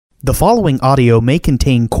The following audio may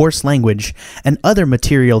contain coarse language and other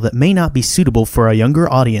material that may not be suitable for a younger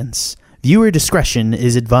audience. Viewer discretion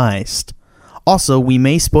is advised. Also, we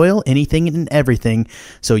may spoil anything and everything,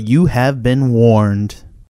 so you have been warned.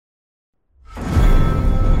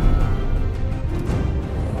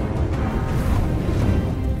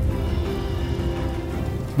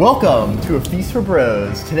 Welcome to A Feast for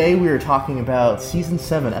Bros. Today we are talking about Season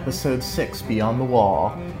 7, Episode 6, Beyond the Wall,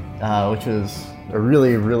 which is a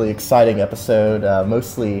really exciting episode,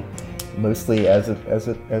 mostly as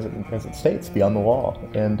it states, Beyond the Wall,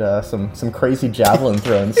 and some crazy javelin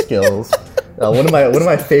throwing skills. One of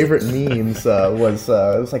my favorite memes was it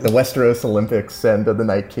was like the Westeros Olympics, and the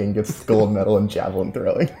Night King gets the gold medal in javelin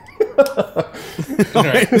throwing.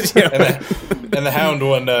 Right. And the Hound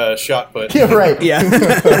won shot put. Yeah, right. Yeah.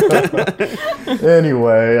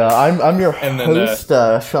 Anyway, I'm your host,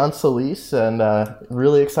 Sean Solis, and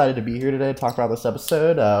really excited to be here today to talk about this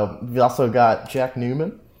episode. We've also got Jack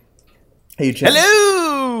Newman. Hey, Jack.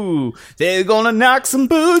 Hello! They're gonna knock some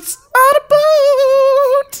boots on a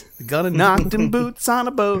boat! They're gonna knock them boots on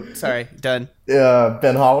a boat. Sorry, done.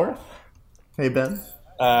 Ben Haworth. Hey, Ben.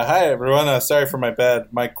 Hi, everyone. Sorry for my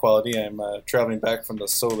bad mic quality. I'm traveling back from the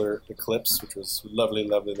solar eclipse, which was lovely.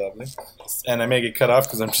 And I may get cut off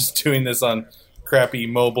because I'm just doing this on crappy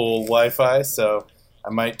mobile Wi-Fi, so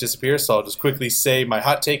I might disappear. So I'll just quickly say my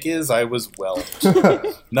hot take is I was whelmed.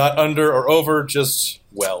 Not under or over, just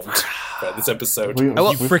whelmed by this episode.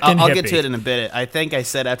 I'll get to it in a bit. I think I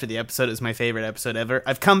said after the episode it was my favorite episode ever.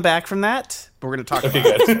 I've come back from that, but we're going to talk about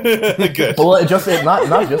it. Good. Well,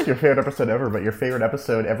 not just your favorite episode ever, but your favorite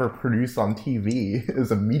episode ever produced on TV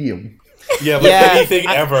is a medium. Yeah, but anything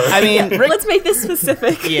ever. I mean, let's make this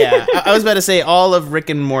specific. Yeah, I was about to say all of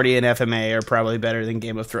Rick and Morty and FMA are probably better than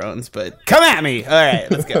Game of Thrones, but come at me. All right,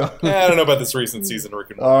 let's go. I don't know about this recent season,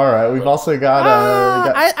 Rick and Morty. All right, we've also got...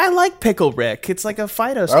 I like Pickle Rick. It's like a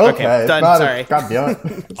Fido. Okay, done. Sorry. God damn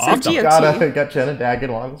it. GOT. Got Jenna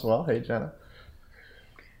Daggett on as well. Hey, Jenna.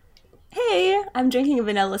 Hey, I'm drinking a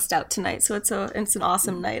vanilla stout tonight, so it's an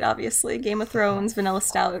awesome night, obviously. Game of Thrones, vanilla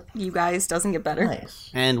stout, you guys, doesn't get better. Nice.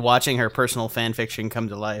 And watching her personal fan fiction come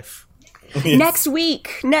to life. Next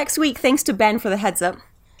week, thanks to Ben for the heads up.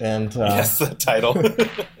 And Yes, the title.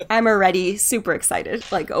 I'm already super excited,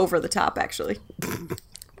 like over the top, actually.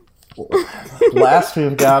 last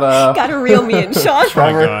we've got... Gotta reel me in, Sean.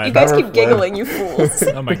 Trevor, You guys Trevor keep giggling, you fools.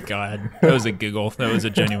 Oh my god, that was a giggle. That was a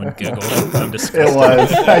genuine giggle. I'm disgusted. It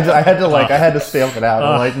was. I had to stamp it out.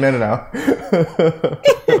 I'm like, no.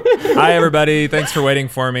 Hi everybody, thanks for waiting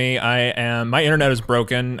for me. My internet is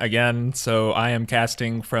broken again, so I am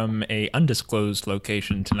casting from a undisclosed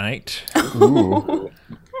location tonight. Ooh.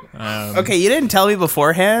 Okay, you didn't tell me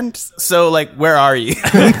beforehand, so like, where are you?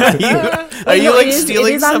 Are you It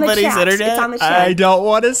stealing is on the somebody's chat. internet? It's on the chat. I don't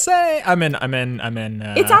want to say. I'm in. It's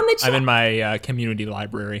on the chat. I'm in my community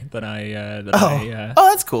library that I. Oh,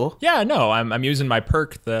 that's cool. Yeah, no, I'm using my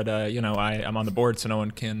perk that I'm on the board, so no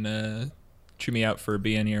one can chew me out for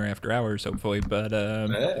being here after hours, hopefully. But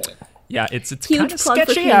yeah, it's Huge kind of plug for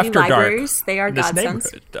sketchy community after libraries. dark. They are This godsends.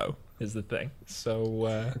 neighborhood, though, is the thing.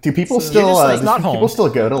 So Do people so still you're just, like, not people home. still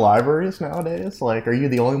go to libraries nowadays? Like, are you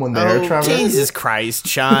the only one there, Oh, Trevor? Jesus Christ,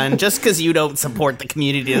 Sean. Just because you don't support the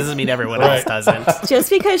community doesn't mean everyone else doesn't. Just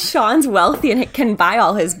because Sean's wealthy and can buy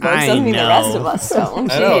all his books I doesn't mean the know. rest of us don't.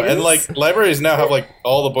 I know, and Jeez. like libraries now have like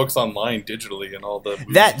all the books online digitally and all the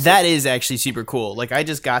movies. That is actually super cool. Like, I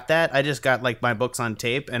just got that. I just got like my books on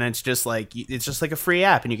tape, and it's just like a free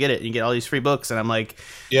app, and you get it, and you get all these free books, and I'm like,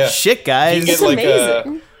 shit, guys. You can get It's like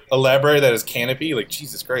amazing. a library that is Canopy, like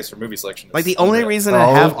Jesus Christ, for movie selection. Like, the only reason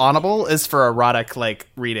I have Audible is for erotic, like,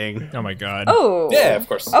 reading. oh my god. Oh. Yeah, of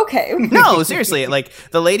course. Okay. No, seriously, like,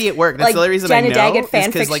 the lady at work, that's Like the only reason Jenna I know Daggett is fan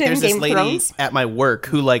because, like, fiction, there's this Game of lady Thrones? at my work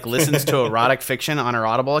who, like, listens to erotic fiction on her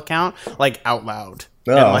Audible account, like, out loud.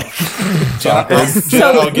 Oh. And, like,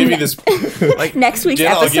 Jenna, I'll give you this. like, Next week's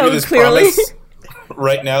Jenna, I'll give you episode, this clearly. promise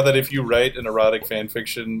right now that if you write an erotic fan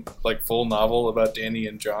fiction, like full novel about Danny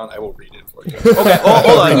and John, I will read it for you. okay,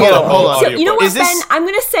 hold on. So, you know what, Is this- Ben? I'm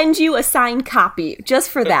going to send you a signed copy just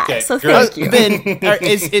for that. Okay, So great. thank you.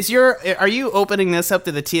 Ben, are you opening this up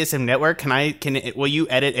to the TSM network? Will you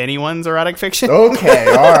edit anyone's erotic fiction? Okay,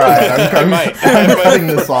 all right. I'm might. cutting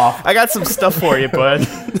this off. I got some stuff for you, bud.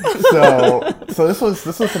 So this was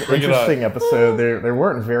an Bring it interesting on. episode. There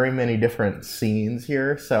weren't very many different scenes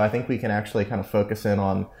here, so I think we can actually kind of focus in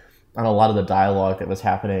on a lot of the dialogue that was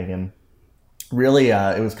happening, and really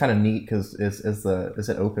it was kind of neat because as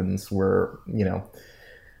it opens, we're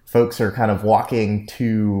folks are kind of walking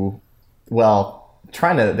to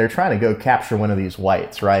they're trying to go capture one of these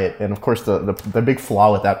whites, right? And of course the big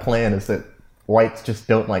flaw with that plan is that whites just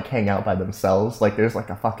don't like hang out by themselves. Like there's like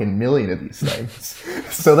a fucking million of these things.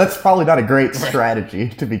 So that's probably not a great strategy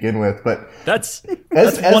to begin with. But That's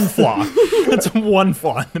one flaw. That's one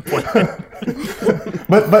flaw in the plan.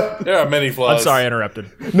 but There are many flaws. I'm sorry, I interrupted.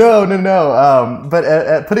 no.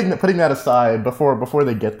 But putting that aside, before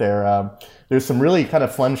they get there, there's some really kind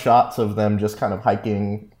of fun shots of them just kind of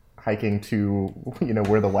hiking to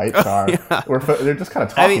where the whites are. Yeah. Or they're just kind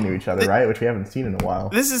of talking to each other, right? Which we haven't seen in a while.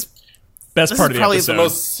 This is Best part of the probably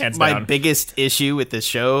episode. Hands my down. biggest issue with the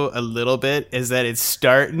show a little bit is that it's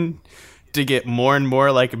starting to get more and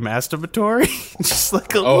more like masturbatory, just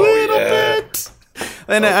like a little bit.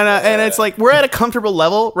 And it's like we're at a comfortable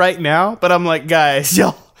level right now, but I'm like, guys,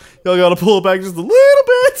 y'all gotta pull it back just a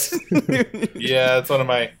little bit. Yeah, it's one of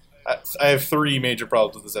my. I have 3 major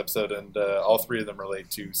problems with this episode, and all 3 of them relate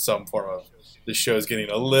to some form of the show's getting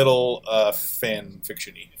a little fan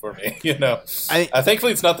fiction-y for me.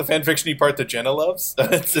 Thankfully, it's not the fan fiction-y part that Jenna loves.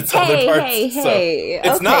 it's other parts. Hey. It's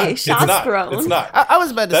Okay, not. shots It's not. thrown. It's not. I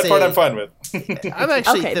was about to That say part I'm fine with. I'm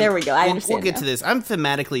actually Okay, there we go. I understand We'll get now. to this. I'm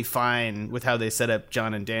thematically fine with how they set up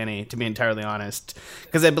John and Danny, to be entirely honest,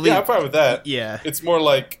 because I believe. Yeah, I'm fine with that. Yeah. It's more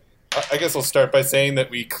like, I guess I'll start by saying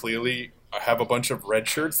that we clearly have a bunch of red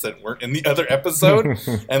shirts that weren't in the other episode,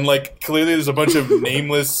 and like clearly there's a bunch of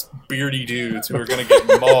nameless beardy dudes who are going to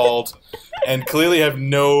get mauled and clearly have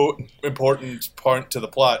no important part to the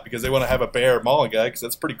plot because they want to have a bear maul a guy because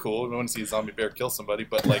that's pretty cool. We want to see a zombie bear kill somebody,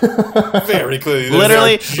 but like very clearly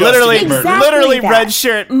Literally, Exactly that. red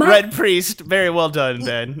shirt, red priest. Very well done,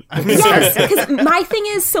 Ben. Yes, because my thing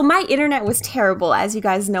is, so my internet was terrible. As you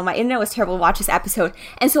guys know, my internet was terrible to watch this episode.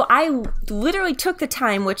 And so I literally took the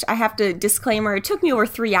time, which I have to disclaimer, it took me over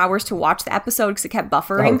 3 hours to watch the episode because it kept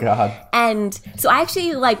buffering. Oh, God. And so I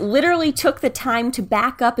actually literally took the time to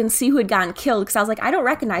back up and see who had gotten killed because I was like, I don't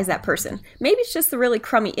recognize that person. Maybe it's just the really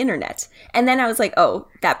crummy internet. And then I was like, oh,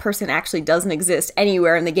 that person actually doesn't exist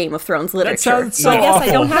anywhere in the Game of Thrones literature. sounds so I so guess I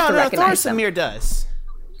awful. don't have to recognize them. Thorsamir does.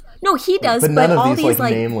 No, he does, But but, none of all these, these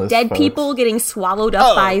nameless dead folks. people getting swallowed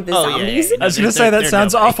up by the zombies. I was going to say that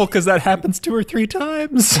sounds awful because that happens 2 or 3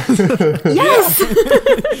 times. Yes.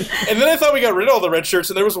 And then I thought we got rid of all the red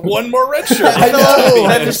shirts, and there was one more red shirt. I know.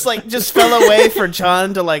 That just fell away for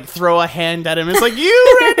John to throw a hand at him. It's like,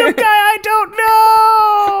 you random guy, I don't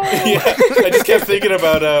know. Yeah, I just kept thinking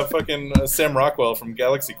about fucking Sam Rockwell from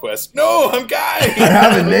Galaxy Quest. No, I'm Guy. I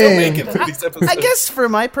have a name. Make it through these episodes. I guess for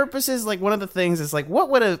my purposes, one of the things is what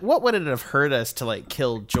would it have hurt us to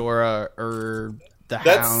kill Jorah or the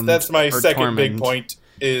Hound? That's my or second big Tormund? point.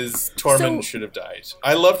 Is Tormund So- should have died.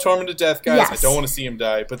 I love Tormund to death, guys. Yes. I don't want to see him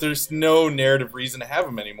die, but there's no narrative reason to have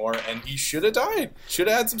him anymore, and he should have died. Should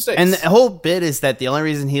have had some stakes. And the whole bit is that the only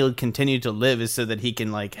reason he'll continue to live is so that he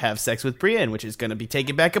can have sex with Brienne, which is going to be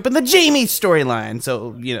taken back up in the Jaime storyline.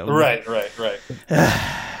 So Right.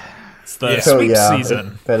 It's the So sweep yeah,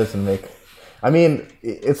 season. that doesn't make. I mean,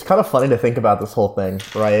 it's kind of funny to think about this whole thing,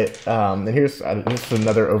 right? And here's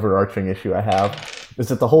another overarching issue I have, is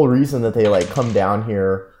that the whole reason that they come down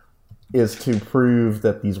here is to prove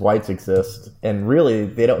that these whites exist, and really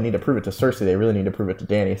they don't need to prove it to Cersei. They really need to prove it to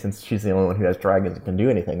Dany, since she's the only one who has dragons and can do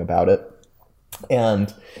anything about it.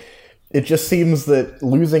 And it just seems that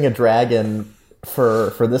losing a dragon for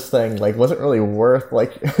this thing wasn't really worth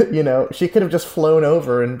she could have just flown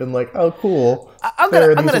over and been like, oh cool, I'm there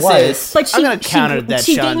are gonna these say whites. this. But I'm gonna counter that,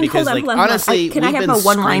 she Sean, didn't- because hold on. honestly, Can I we've have been a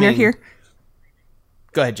one-liner screaming- here?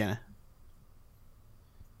 Go ahead, Jenna.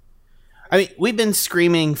 I mean, we've been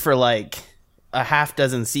screaming for a half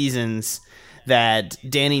dozen seasons that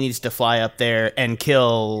Dany needs to fly up there and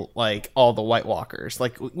kill all the White Walkers.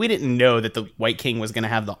 We didn't know that the White King was going to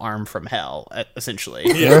have the arm from hell, essentially.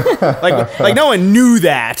 Yeah. No one knew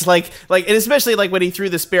that. And especially when he threw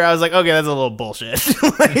the spear, I was like, okay, that's a little bullshit.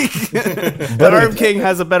 The Arm King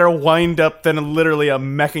has a better wind up than literally a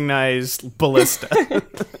mechanized ballista.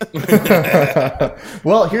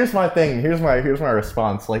 Well, here's my thing. Here's my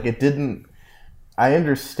response. It didn't. I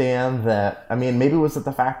understand that. I mean, maybe was it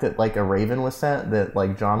the fact that a raven was sent, that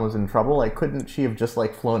John was in trouble? Couldn't she have just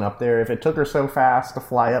flown up there? If it took her so fast to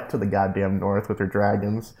fly up to the goddamn north with her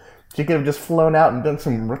dragons, she could have just flown out and done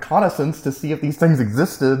some reconnaissance to see if these things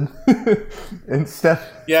existed. Instead,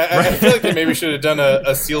 Yeah, I feel like they maybe should have done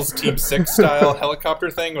a SEALs Team 6 style helicopter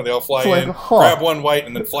thing where they all fly It's in, huh. grab one white,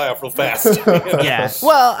 and then fly off real fast. Yeah.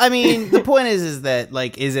 Well, I mean, the point is that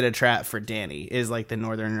is it a trap for Dany? Is the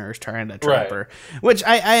Northerners trying to trap her? Which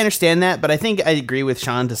I understand that, but I think I agree with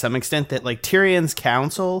Sean to some extent that Tyrion's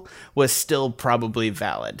counsel was still probably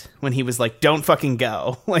valid when he was don't fucking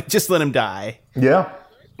go, just let him die. yeah.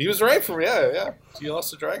 He was right for me, yeah. She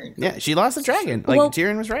lost a dragon. Yeah, she lost a dragon. Like,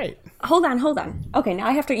 Jiren was right. Hold on. Okay, now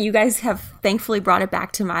I have to. You guys have thankfully brought it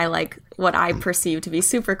back to my, like, what I perceive to be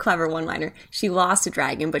super clever one-liner. She lost a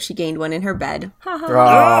dragon, but she gained one in her bed. Ha ha.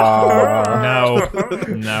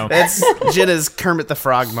 No. That's Jenna's Kermit the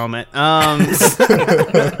Frog moment.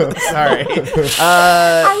 Sorry.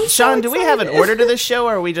 Sean, do we have an order to this show,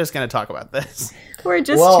 or are we just going to talk about this? We're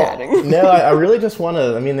just chatting. No, I really just want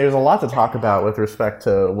to. I mean, there's a lot to talk about with respect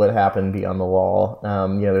to what happened beyond the wall.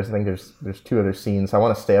 There's 2 other scenes. I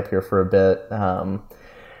want to stay up here for a bit.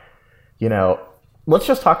 Let's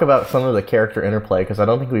just talk about some of the character interplay, because I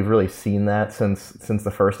don't think we've really seen that since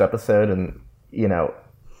the first episode. And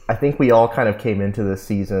I think we all kind of came into this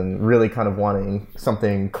season really kind of wanting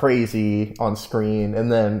something crazy on screen,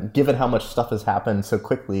 and then given how much stuff has happened so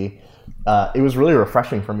quickly. It was really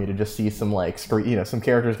refreshing for me to just see some some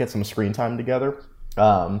characters get some screen time together.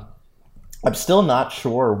 I'm still not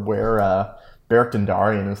sure where Beric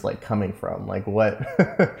Dondarrion is like coming from. Like what?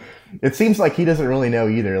 It seems like he doesn't really know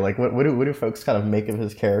either. Like what do folks kind of make of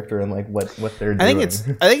his character and like what they're doing?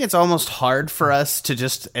 I think it's almost hard for us to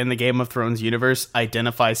just in the Game of Thrones universe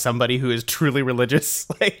identify somebody who is truly religious.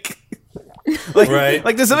 Right.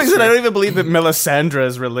 Like to some extent, I don't even believe that Melisandre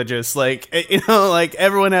is religious. Like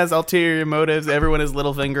everyone has ulterior motives. Everyone is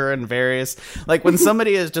Littlefinger and various. Like when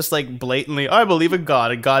somebody is just like blatantly, I believe in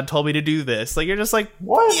God and God told me to do this. Like you're just like,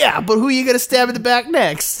 what? Yeah, but who are you gonna stab in the back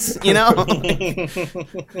next? Yeah,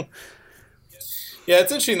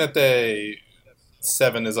 it's interesting that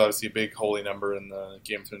 7 is obviously a big holy number in the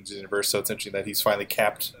Game of Thrones universe. So it's interesting that he's finally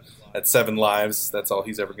capped at 7 lives. That's all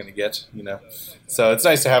he's ever going to get, So it's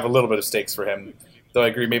nice to have a little bit of stakes for him. Though I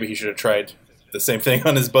agree, maybe he should have tried the same thing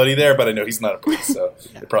on his buddy there, but I know he's not a priest, so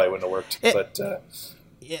it probably wouldn't have worked.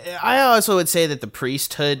 I also would say that the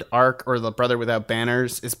priesthood arc, or the Brother Without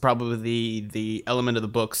Banners, is probably the element of the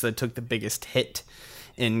books that took the biggest hit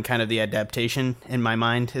in kind of the adaptation, in my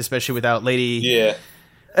mind, especially without Lady... Yeah.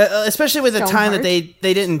 Especially with the time that they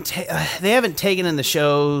haven't taken in the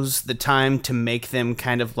shows the time to make them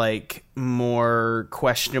kind of like more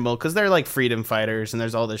questionable, because they're like freedom fighters, and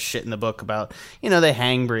there's all this shit in the book about they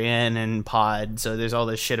hang Brienne and Pod, so there's all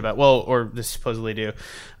this shit about or they supposedly do.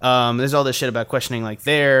 There's all this shit about questioning like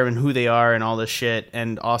there and who they are and all this shit,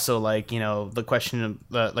 and also like the question of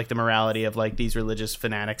like the morality of like these religious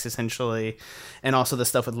fanatics essentially, and also the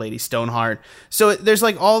stuff with Lady Stoneheart. So there's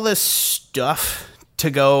like all this stuff to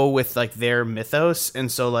go with like their mythos,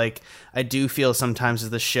 and so like I do feel sometimes as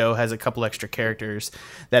the show has a couple extra characters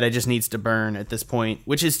that it just needs to burn at this point,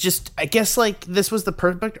 which is just, I guess, like this was the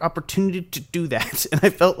perfect opportunity to do that. And I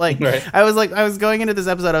felt like I was going into this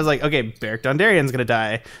episode, I was like, okay, Beric Dondarrion's gonna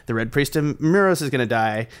die, the Red Priest of Muros is gonna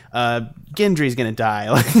die, Gendry's gonna die,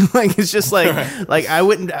 like it's just like I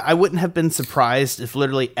wouldn't have been surprised if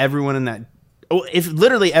literally everyone in that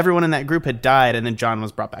group had died, and then Jon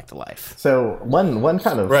was brought back to life. So one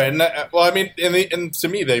kind of right. And to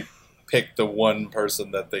me, they picked the one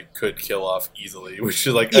person that they could kill off easily, which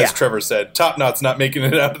is like as Trevor said, Top Knot's not making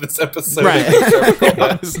it out of this episode. Right.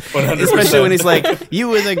 Especially when he's like, "You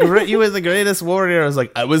were the greatest warrior." I was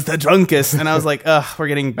like, "I was the drunkest," and I was like, "Ugh, we're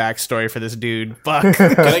getting backstory for this dude." Fuck.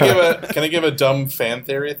 Can I give a dumb fan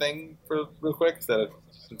theory thing real quick? Is that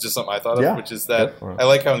it's just something I thought of, which is that I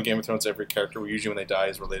like how in Game of Thrones every character, usually when they die,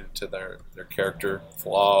 is related to their character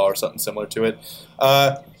flaw or something similar to it.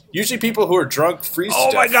 Usually people who are drunk freeze to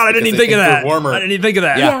death. Oh my god, I didn't even think of that. I didn't even think of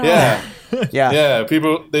that. Yeah.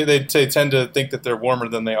 People they tend to think that they're warmer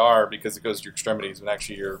than they are because it goes to your extremities, when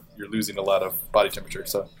actually you're losing a lot of body temperature.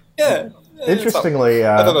 So interestingly,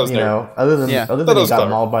 other than he got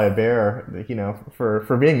mauled by a bear,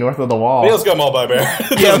 for being north of the wall, Bale's got mauled by a bear.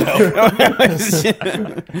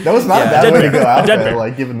 That was not a bad way to go out there,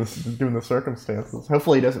 like given the circumstances.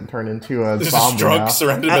 Hopefully, he doesn't turn into a zombie drunk now.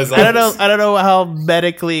 Surrounded by zombies. I don't know how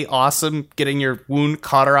medically awesome getting your wound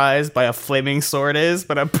cauterized by a flaming sword is,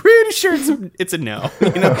 but I'm pretty sure it's a no.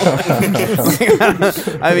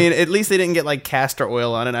 I mean, at least they didn't get like castor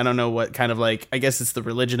oil on it. I don't know what kind of like. I guess it's the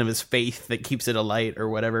religion of his faith that keeps it alight or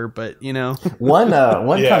whatever. But one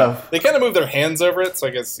kind of they kind of move their hands over it, so I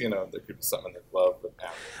guess there could be something in their glove. But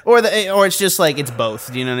or it's just like it's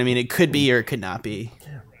both. Do you know what I mean? It could be or it could not be.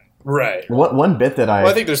 Right. One bit that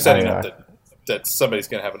I think they're setting up that somebody's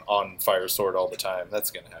going to have an on fire sword all the time.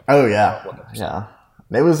 That's going to happen. Oh yeah, 100%. Yeah.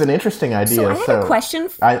 It was an interesting idea. So I have a question.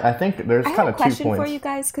 I think there's kind of 2 points. I have a question for you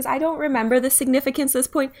guys, because I don't remember the significance at this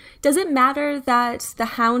point. Does it matter that the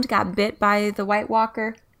Hound got bit by the White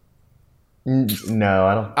Walker? No,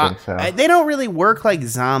 I don't think so. They don't really work like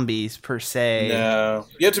zombies, per se. No.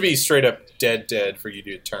 You have to be straight up dead for you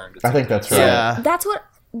to turn. I think that's right. Yeah. That's what...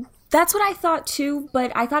 That's what I thought too,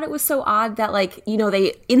 but I thought it was so odd that, like, you know,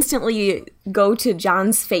 they instantly go to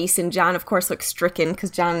John's face, and John, of course, looks stricken, because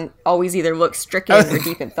John always either looks stricken or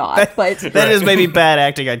deep in thought. But that is maybe bad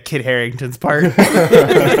acting on Kit Harington's part.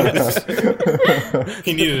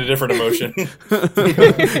 He needed a different emotion.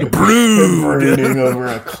 Brooding over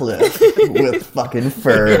a cliff with fucking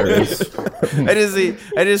furs. I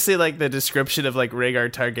just see like the description of like Rhaegar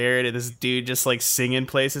Targaryen and this dude just like singing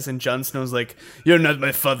places, and Jon Snow's like, "You're not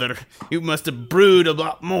my father. You must have brewed a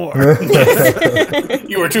lot more."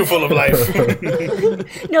 You were too full of life.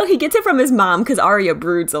 no, he gets it from his mom, because Arya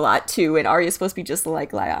broods a lot too, and Arya's supposed to be just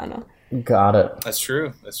like Lyanna. Got it. That's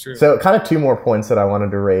true. So kind of two more points that I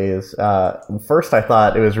wanted to raise. First, I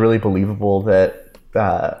thought it was really believable that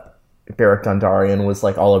Beric Dondarrion was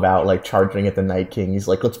like all about like charging at the Night King. He's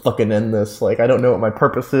like, let's fucking end this. Like, I don't know what my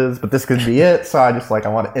purpose is, but this could be it. So I just like, I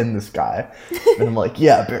want to end this guy. And I'm like,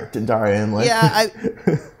 yeah, Beric Dondarrion. Like, yeah,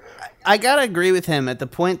 I gotta agree with him at the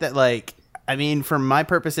point that like, I mean, for my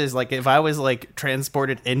purposes, like if I was like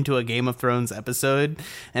transported into a Game of Thrones episode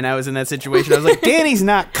and I was in that situation, I was like, Dany's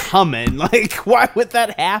not coming. Like, why would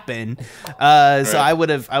that happen? Right. So I would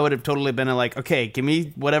have totally been like, okay, give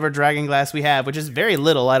me whatever dragon glass we have, which is very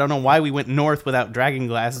little. I don't know why we went north without dragon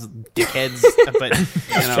glass, dickheads. But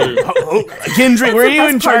you know, Gendry, were you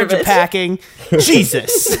in charge of packing?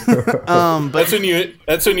 Jesus. But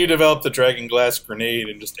that's when you develop the dragon glass grenade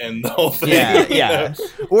and just end the whole thing. Yeah, yeah.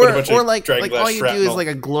 Or like all you shrapnel. do is like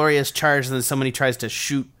a glorious charge, and then somebody tries to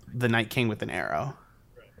shoot the Night King with an arrow.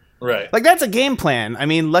 Right. Like, that's a game plan. I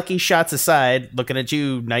mean, lucky shots aside, looking at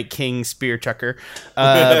you, Night King spear chucker.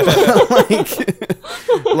 But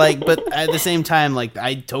at the same time, like,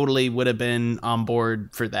 I totally would have been on board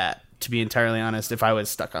for that, to be entirely honest, if I was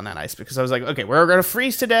stuck on that ice, because I was like, okay, we're going to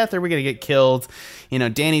freeze to death or we're going to get killed. You know,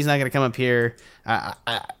 Dany's not going to come up here.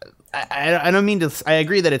 I don't mean to. I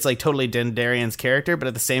agree that it's like totally Dondarrion's character, but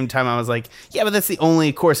at the same time, I was like, yeah, but that's the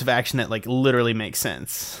only course of action that like literally makes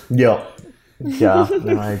sense. Yeah, no,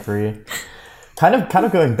 I agree. Kind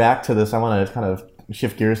of going back to this, I want to kind of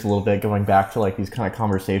shift gears a little bit, going back to like these kind of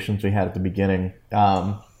conversations we had at the beginning.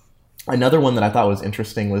 Another one that I thought was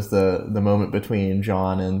interesting was the moment between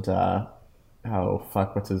Jon and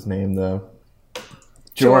what's his name? The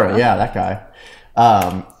Jorah. Yeah, that guy.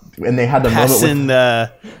 And they had the passing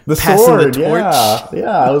moment with the sword, the torch.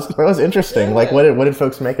 Yeah, that was interesting. Like, what did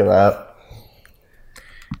folks make of that?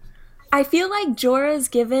 I feel like Jorah's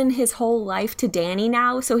given his whole life to Dany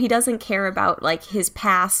now, so he doesn't care about like his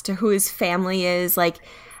past or who his family is. Like,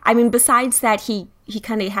 I mean, besides that, he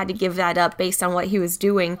kind of had to give that up based on what he was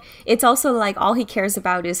doing. It's also like all he cares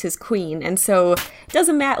about is his queen, and so it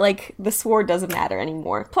doesn't matter. Like, the sword doesn't matter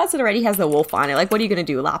anymore. Plus, it already has the wolf on it. Like, what are you going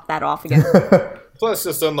to do? Lop that off again? Plus,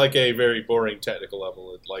 just on like a very boring technical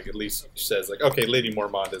level, it like at least says like, okay, Lady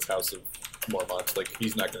Mormont is House of Mormont. Like,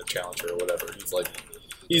 he's not going to challenge her or whatever. He's like,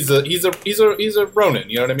 he's a Ronin.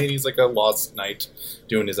 You know what I mean? He's like a lost knight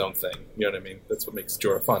doing his own thing. You know what I mean? That's what makes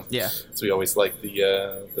Jorah fun. Yeah. So we always like the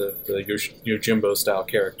Yojimbo style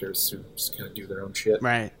characters who just kind of do their own shit.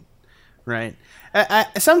 Right.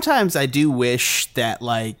 Sometimes I do wish that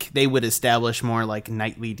like they would establish more like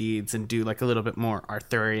knightly deeds and do like a little bit more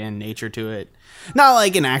Arthurian nature to it. Not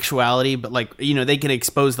like in actuality, but like, you know, they can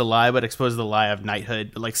expose the lie, but expose the lie of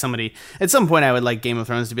knighthood. But like somebody at some point, I would like Game of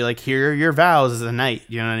Thrones to be like, here are your vows as a knight.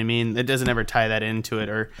 You know what I mean? It doesn't ever tie that into it,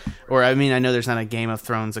 or I mean, I know there's not a Game of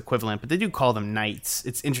Thrones equivalent, but they do call them knights.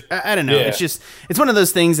 It's I don't know. Yeah. It's one of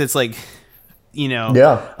those things that's like, you know,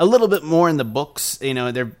 a little bit more in the books. You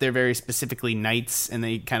know, they're very specifically knights, and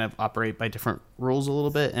they kind of operate by different rules a little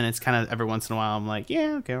bit. And it's kind of every once in a while, I'm like,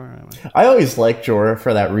 yeah, okay. I always like Jorah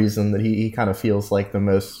for that reason, that he kind of feels like the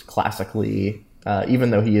most classically,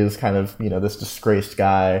 even though he is kind of, you know, this disgraced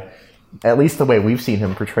guy. At least the way we've seen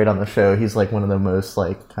him portrayed on the show, he's like one of the most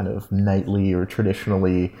like kind of knightly or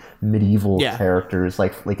traditionally medieval characters,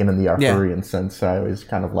 like in the Arthurian sense. So I always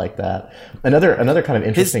kind of like that. Another kind of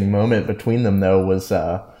interesting moment between them though was,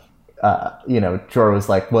 you know, Jorah was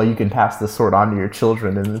like, "Well, you can pass this sword on to your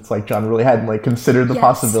children," and it's like Jon really hadn't like considered the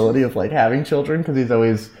possibility of like having children, because he's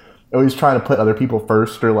always trying to put other people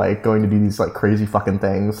first, or like going to do these like crazy fucking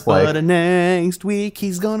things. Like, but next week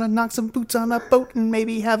he's gonna knock some boots on a boat and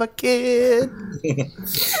maybe have a kid.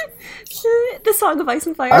 The Song of Ice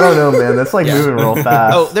and Fire. I don't know, man. That's like moving real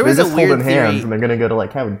fast. Oh, there was they're a just weird holding theory, hands, and they're gonna go to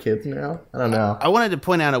like having kids now. I don't know. I wanted to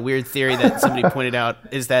point out a weird theory that somebody pointed out,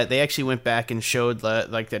 is that they actually went back and showed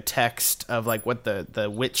the text of like what the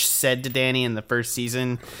witch said to Dany in the first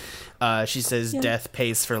season. She says death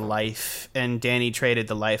pays for life, and Dany traded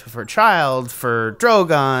the life of her child for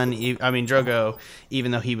Drogo,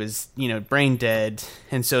 even though he was, brain dead.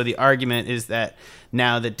 And so the argument is that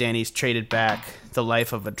now that Dany's traded back the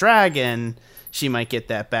life of a dragon, she might get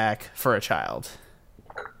that back for a child.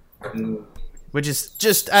 Which is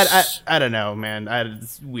just, I don't know, man.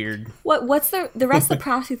 It's weird. What's the rest of the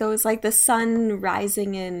prophecy, though, is like the sun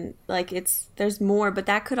rising and, like, there's more, but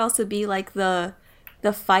that could also be, like, the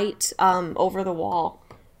fight over the wall,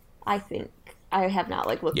 I think. I have not,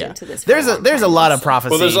 like, looked into this. There's a lot of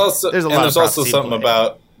prophecy. Well, there's also something played.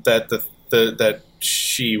 about that that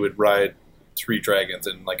she would ride 3 dragons,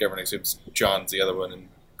 and, like, everyone assumes Jon's the other one, and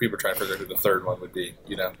people are trying to figure out who the third one would be,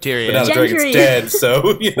 Tyrion. But now the dragon's dead,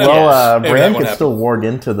 so, Well, maybe Bran that won't could still happen. warg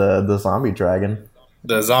into the zombie dragon.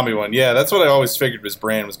 The zombie one, yeah, that's what I always figured was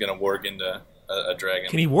Bran was going to warg into a dragon.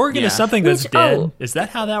 Can he warg into something that's dead? Is that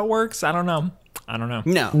how that works? I don't know.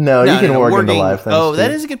 No, you can warg into life.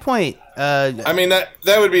 That is a good point. I mean, that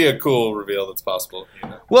would be a cool reveal that's possible.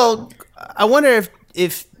 Well, I wonder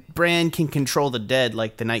if Bran can control the dead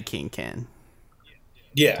like the Night King can.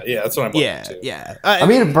 Yeah, that's what I'm wondering too. Yeah. I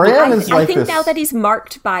mean, Bran is like I think this. now that he's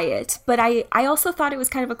marked by it, but I also thought it was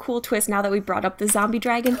kind of a cool twist now that we brought up the zombie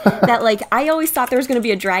dragon, that, like, I always thought there was going to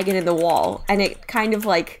be a dragon in the wall, and it kind of,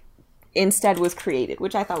 like, instead was created,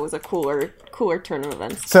 which I thought was a cooler turn of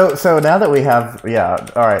events. So now that we have,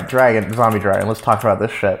 all right, zombie dragon, let's talk about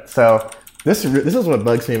this shit. So this is what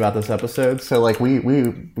bugs me about this episode. So, like,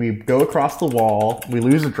 we go across the wall, we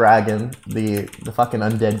lose a dragon, the fucking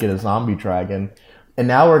undead get a zombie dragon, and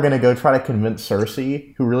now we're going to go try to convince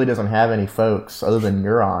Cersei, who really doesn't have any folks other than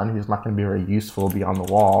Euron, who's not going to be very useful beyond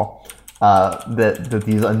the wall, that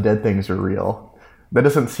these undead things are real. That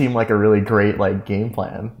doesn't seem like a really great, like, game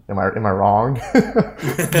plan. Am I wrong?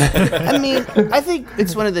 I mean, I think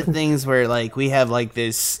it's one of the things where, like, we have, like,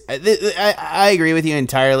 this. I agree with you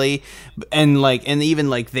entirely, and even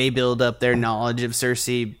like they build up their knowledge of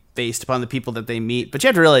Cersei based upon the people that they meet. But you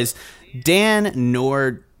have to realize, Dan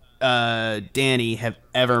nor Dany have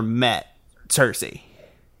ever met Cersei.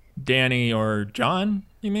 Dany or Jon,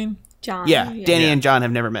 you mean? Jon. Yeah, Dany and Jon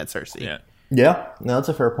have never met Cersei. Yeah, no, that's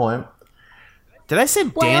a fair point. Did I say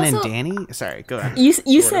Dan also, and Dany? Sorry, go ahead.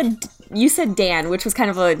 You said Dan, which was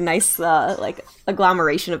kind of a nice like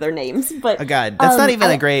agglomeration of their names. But oh god, that's not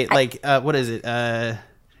even a great what is it?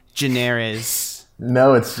 Jaehaerys.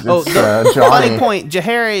 No, it's Johnny. Johnny. Funny point.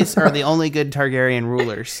 Jaehaerys are the only good Targaryen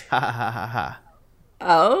rulers. Ha ha ha ha ha.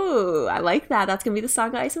 Oh, I like that. That's gonna be the song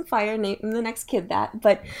of Ice and Fire. Name the next kid that.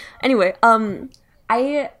 But anyway,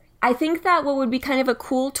 I think that what would be kind of a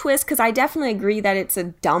cool twist, because I definitely agree that it's a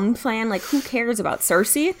dumb plan. Like, who cares about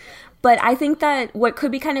Cersei? But I think that what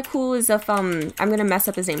could be kind of cool is if I'm gonna mess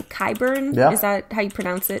up his name, Qyburn. Yeah. Is that how you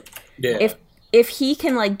pronounce it? Yeah. If he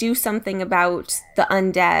can, like, do something about the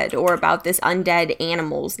undead, or about this undead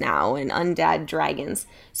animals now and undead dragons.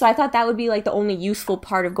 So I thought that would be, like, the only useful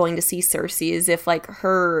part of going to see Cersei, is if, like,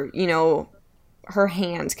 her, her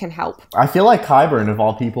hand can help. I feel like Qyburn, of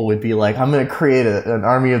all people, would be like, I'm going to create an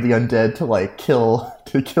army of the undead to, like, kill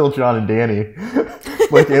Jon and Dany.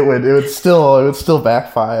 Like, it would still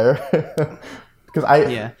backfire. Because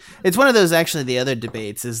it's one of those. Actually, the other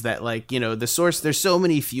debates is that, like, the source. There's so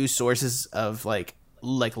many few sources of like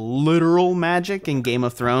literal magic in Game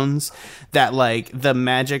of Thrones that, like, the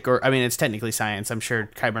magic, or I mean, it's technically science. I'm sure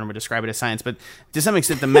Qyburn would describe it as science, but to some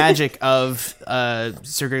extent, the magic of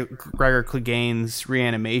Sir Gregor Clegane's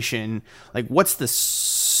reanimation. Like, what's the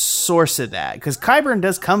source of that? Because Qyburn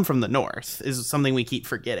does come from the north, is something we keep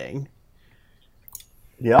forgetting.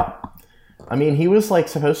 Yeah. I mean, he was, like,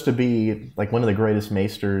 supposed to be, like, one of the greatest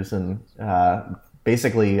maesters, and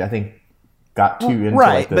basically, I think, got too into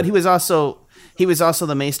right. Like, but he was also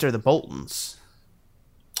the maester of the Boltons.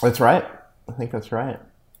 That's right. I think that's right.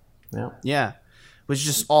 Yeah. Which is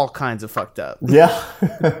just all kinds of fucked up. Yeah.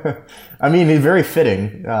 I mean, he's very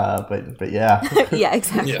fitting, but yeah. Yeah,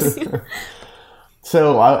 exactly. Yes.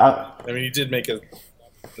 So I mean, he did make a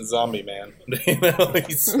zombie man.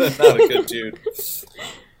 He's not a good dude.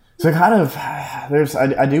 So kind of,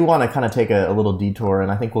 I do want to kind of take a little detour,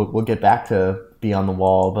 and I think we'll get back to Beyond the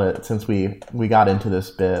Wall, but since we got into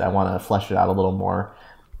this bit, I want to flesh it out a little more.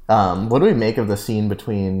 What do we make of the scene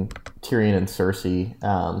between Tyrion and Cersei?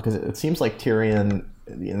 Because it seems like Tyrion,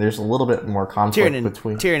 there's a little bit more conflict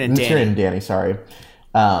between Tyrion and Dany. Sorry.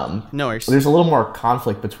 No worries. There's a little more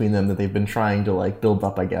conflict between them that they've been trying to, like, build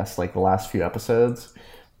up, I guess, like the last few episodes.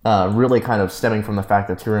 Really kind of stemming from the fact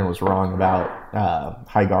that Tyrion was wrong about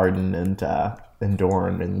Highgarden and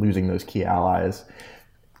Dorne and losing those key allies.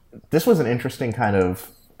 This was an interesting kind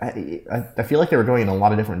of I feel like they were going in a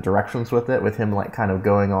lot of different directions with it, with him like kind of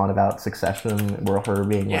going on about Succession, or her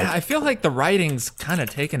being like... Yeah, I feel like the writing's kind of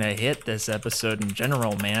taken a hit this episode in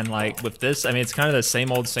general, man. Like with this, I mean, it's kind of the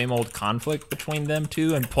same old conflict between them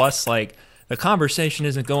two, and plus like the conversation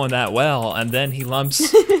isn't going that well, and then he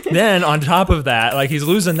lumps then on top of that, like he's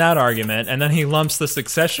losing that argument, and then he lumps the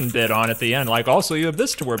Succession bit on at the end, like also you have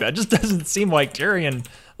this to worry about. It just doesn't seem like Tyrion,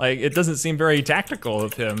 like it doesn't seem very tactical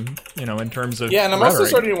of him, you know, in terms of Yeah, and I'm rhetoric. also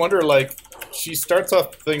starting to wonder, like, she starts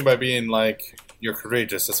off the thing by being like, you're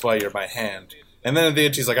courageous, that's why you're my hand. And then at the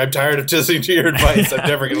end, she's like, I'm tired of listening to your advice. I'm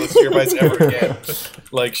never going to listen to your advice ever again.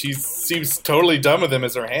 Like, she seems totally done with him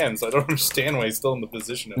as her hand, so I don't understand why he's still in the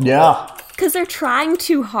position. Yeah. Because they're trying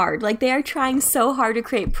too hard. Like, they are trying so hard to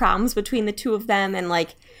create problems between the two of them and,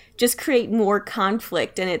 like, just create more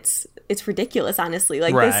conflict. And it's ridiculous, honestly.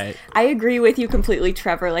 Like, Right. I agree with you completely,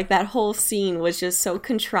 Trevor. Like, that whole scene was just so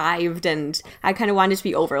contrived, and I kind of wanted it to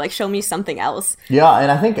be over. Like, show me something else. Yeah,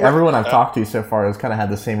 and I think everyone I've talked to so far has kind of had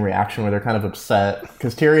the same reaction, where they're kind of upset,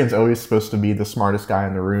 because Tyrion's always supposed to be the smartest guy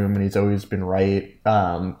in the room, and he's always been right,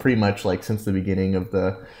 pretty much like since the beginning of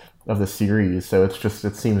the series. So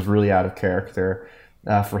it seems really out of character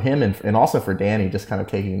for him, and also for Dany, just kind of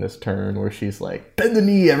taking this turn where she's like, bend the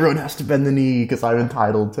knee, everyone has to bend the knee because I'm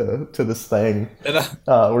entitled to this thing. And,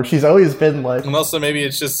 where she's always been like, and also maybe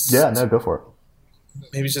it's just... yeah, no, go for it.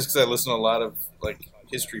 Maybe it's just because I listen to a lot of, like,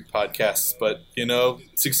 history podcasts, but, you know,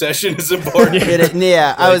 Succession is important.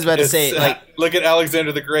 Yeah, I was about to It's, say, like, look at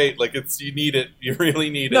Alexander the Great. Like, you need it. You really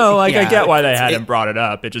need it. No, like I Yeah, get why they hadn't brought it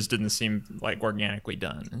up. It just didn't seem like organically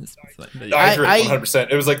done. I agree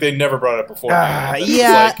 100%. It was like they never brought it up before.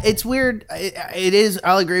 yeah, it's weird. It is.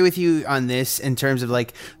 I'll agree with you on this in terms of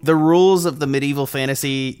like the rules of the medieval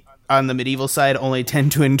fantasy on the medieval side only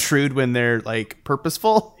tend to intrude when they're like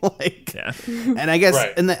purposeful. Like, Yeah. and I guess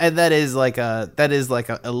Right. and that is like a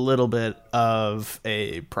little bit of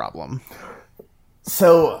a problem.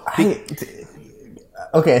 So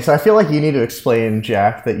okay, so I feel like you need to explain,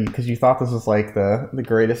 Jack, that because you thought this was like the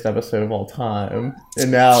greatest episode of all time, and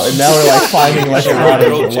now we're like finding like a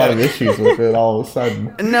lot of issues with it all of a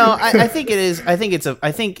sudden. No, I think it is. I think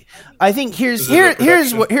here's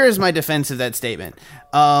my defense of that statement.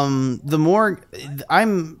 I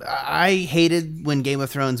hated when Game of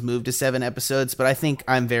Thrones moved to 7 episodes, but I think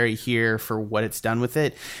I'm very here for what it's done with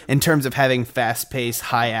it in terms of having fast-paced,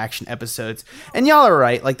 high-action episodes. And y'all are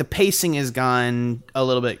right. Like, the pacing has gone a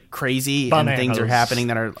little bit crazy, and things are happening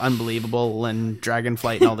that are unbelievable, and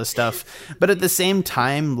Dragonflight and all this stuff. But at the same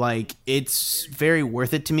time, like, it's very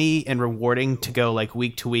worth it to me and rewarding to go like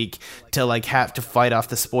week to week to like have to fight off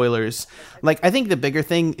the spoilers. Like, I think the bigger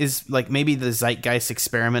thing is like maybe the zeitgeist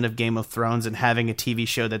experiment of Game of Thrones and having a TV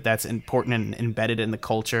show that's important and embedded in the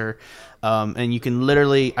culture. And you can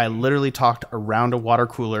I literally talked around a water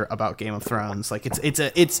cooler about Game of Thrones. Like it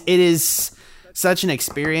is such an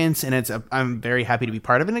experience, and I'm very happy to be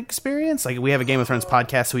part of an experience. Like, we have a Game of Thrones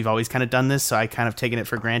podcast, so we've always kind of done this, so I kind of taken it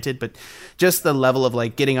for granted. But just the level of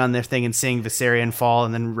like getting on their thing and seeing Viserion fall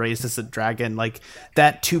and then raised as a dragon, like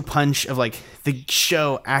that 2-punch of like the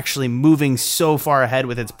show actually moving so far ahead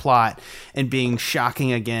with its plot and being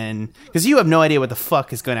shocking again, because you have no idea what the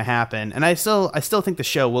fuck is going to happen. And I still think the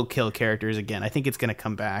show will kill characters again. I think it's going to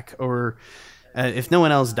come back, or if no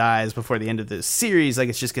one else dies before the end of this series, like,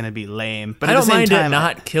 it's just going to be lame. But I at don't the same mind time, it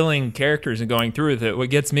not killing characters and going through with it. What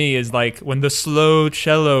gets me is like when the slow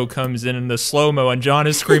cello comes in and the slow-mo and John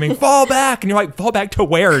is screaming, fall back! And you're like, fall back to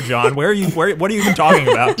where, John? What are you even talking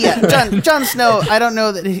about? Yeah, Jon Snow, I don't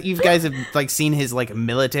know that you guys have like seen his like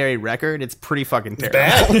military record. It's pretty fucking terrible.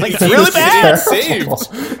 Bad. Like, it's really bad.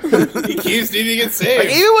 Saved. He keeps needing to get saved.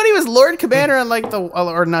 Like, even when he was Lord Commander on like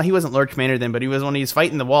he wasn't Lord Commander then, but he was when he was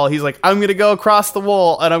fighting the wall. He's like, I'm gonna go across the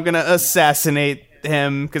wall and I'm gonna assassinate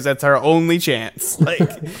him because that's our only chance. Like,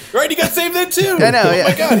 right, he got saved then too. I know. Oh Yeah.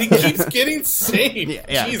 my god, he keeps getting saved.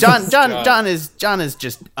 Yeah. Jesus, John is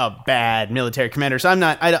just a bad military commander. So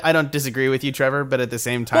I don't disagree with you, Trevor, but at the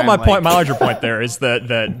same time, Well, my larger point there is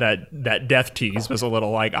that death tease was a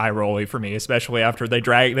little like eye rolly for me, especially after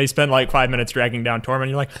they spend like 5 minutes dragging down Tormund.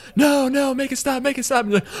 You're like, no, make it stop. And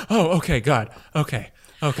you're like, oh, okay, God, okay.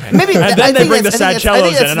 Maybe, and then they bring the sad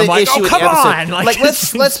cellos in, and I'm like, oh, come on! Like,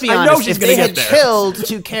 let's be honest. I know she's if they gonna had get there.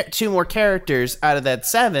 killed two more characters out of that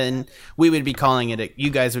 7, we would be calling it.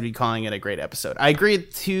 You guys would be calling it a great episode. I agree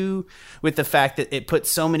too with the fact that it put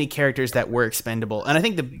so many characters that were expendable, and I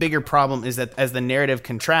think the bigger problem is that as the narrative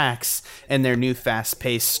contracts and their new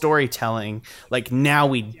fast-paced storytelling, like now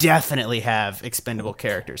we definitely have expendable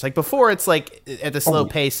characters. Like before, it's like at the slow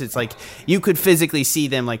pace, it's like you could physically see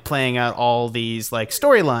them like playing out all these like story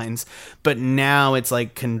storylines. But now it's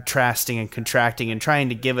like contrasting and contracting and trying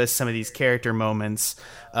to give us some of these character moments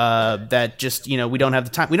that just, you know, we don't have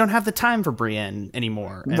the time. We don't have the time for Brienne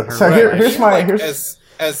anymore. So here's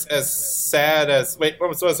as sad as what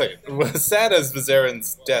was I saying? As sad as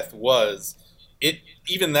Viserys' death was,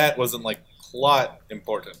 even that wasn't like plot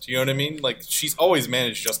important. You know what I mean? Like, she's always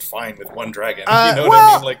managed just fine with one dragon. You know what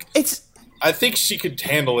I mean? Like, I think she could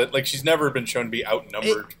handle it. Like, she's never been shown to be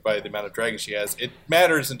outnumbered by the amount of dragons she has. It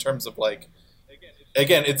matters in terms of, like,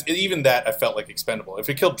 again, even that I felt like expendable. If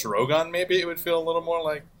it killed Drogon, maybe it would feel a little more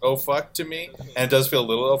like, oh fuck to me. And it does feel a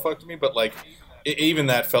little oh fuck to me, but like, even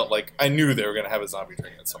that felt like I knew they were going to have a zombie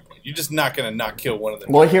dragon at some point. You're just not going to not kill one of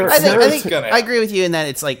them. Well, I agree with you in that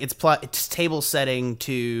it's like it's table setting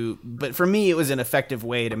to, but for me it was an effective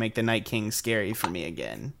way to make the Night King scary for me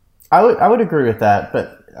again. I would agree with that,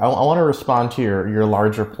 but I want to respond to your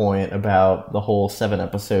larger point about the whole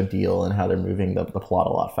 7-episode deal and how they're moving the plot a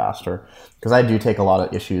lot faster, because I do take a lot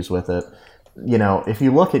of issues with it. You know, if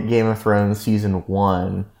you look at Game of Thrones season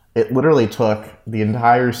 1. It literally took the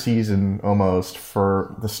entire season almost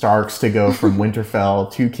for the Starks to go from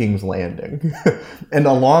Winterfell to King's Landing. And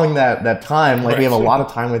along that time, like, we have a lot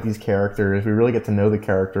of time with these characters. We really get to know the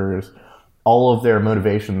characters. All of their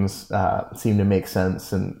motivations seem to make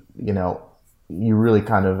sense. And, you know, you really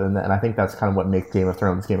kind of, and I think that's kind of what makes Game of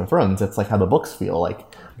Thrones Game of Thrones. It's like how the books feel. Like,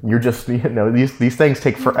 you're just, you know, these things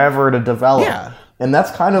take forever to develop. Yeah. And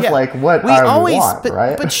that's kind of like what I want,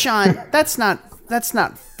 right? But Sean, that's not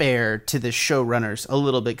fair to the showrunners a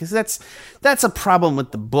little bit, because that's a problem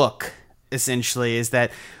with the book. Essentially, is that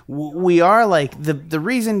we are like the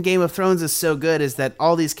reason Game of Thrones is so good is that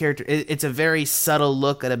all these characters, it's a very subtle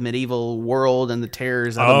look at a medieval world and the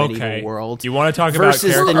terrors of a medieval world. You want to talk versus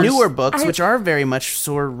about characters? The newer books, which are very much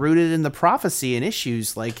sort of rooted in the prophecy and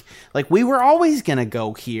issues like we were always gonna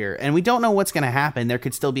go here, and we don't know what's gonna happen. There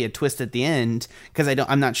could still be a twist at the end, because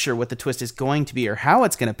I'm not sure what the twist is going to be or how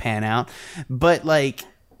it's gonna pan out, but like,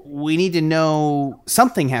 we need to know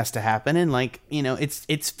something has to happen, and like, you know,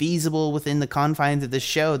 it's feasible within the confines of this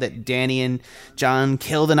show that Dany and Jon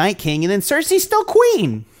kill the Night King, and then Cersei's still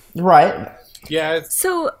queen, right? Yeah.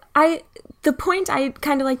 So the point I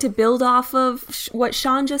kind of like to build off of what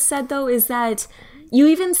Sean just said, though, is that you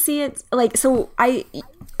even see it like, so I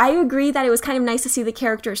agree that it was kind of nice to see the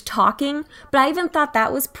characters talking, but I even thought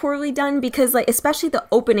that was poorly done, because like, especially the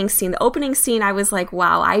opening scene. The opening scene, I was like,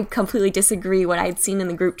 wow, I completely disagree what I'd seen in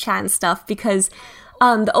the group chat and stuff, because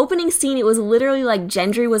the opening scene, it was literally like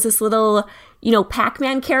Gendry was this little, you know,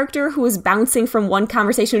 Pac-Man character who was bouncing from one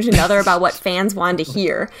conversation to another about what fans wanted to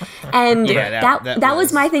hear. And that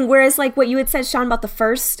was my thing. Whereas like what you had said, Sean, about the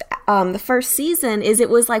first season, is it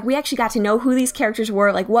was like we actually got to know who these characters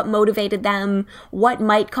were, like what motivated them, what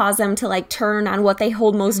might cause them to like turn on what they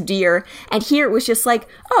hold most dear. And here it was just like,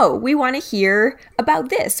 oh, we want to hear about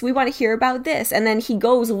this. We want to hear about this. And then he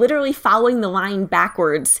goes literally following the line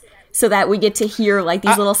backwards, so that we get to hear like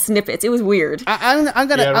these little snippets. It was weird. I'm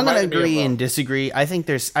gonna agree and disagree. I think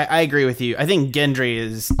I agree with you. I think Gendry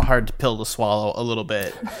is a hard pill to swallow a little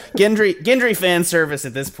bit. Gendry fan service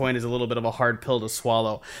at this point is a little bit of a hard pill to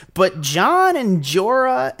swallow. But Jon and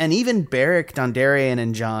Jorah and even Beric Dondarrion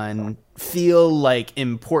and Jon feel like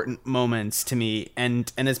important moments to me.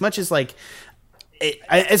 And as much as like,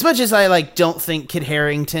 as much as I like don't think Kit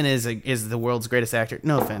Harington is the world's greatest actor,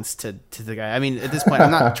 no offense to the guy. I mean, at this point,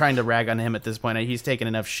 I'm not trying to rag on him. At this point, he's taken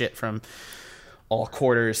enough shit from all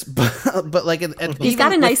quarters. But like, he's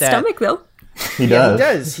got a nice stomach though. He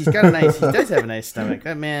does. He does. He does have a nice stomach.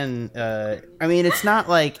 That man. I mean, it's not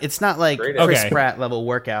like Chris Pratt level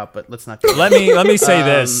workout, but let's not. Let me say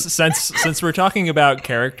this: since we're talking about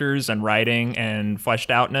characters and writing and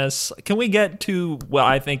fleshed outness, can we get to what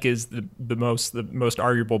I think is the most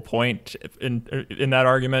arguable point in that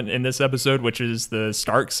argument in this episode, which is the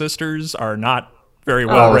Stark sisters are not very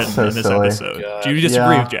well written in this episode. God. Do you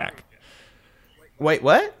disagree with Jack? Wait,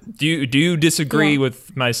 what? Do you disagree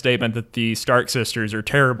with my statement that the Stark sisters are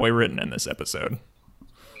terribly written in this episode?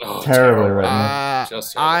 Oh, terribly written.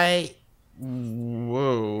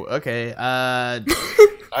 Whoa. Okay.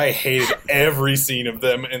 I hated every scene of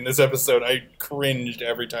them in this episode. I cringed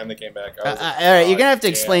every time they came back. All right, you're gonna have to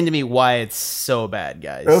explain to me why it's so bad,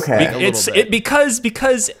 guys. Okay.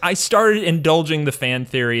 Because I started indulging the fan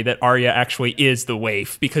theory that Arya actually is the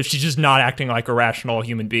waif because she's just not acting like a rational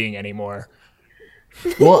human being anymore.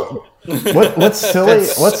 Well, What's silly?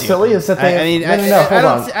 What's silly is that they.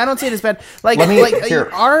 I don't see it as bad. Here.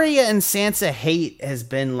 Arya and Sansa hate has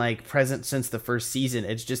been like present since the first season.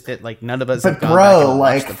 It's just that like none of us. But have gone back and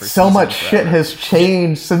watched like the first so season much forever. shit has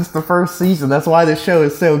changed since the first season. That's why this show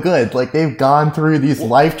is so good. Like they've gone through these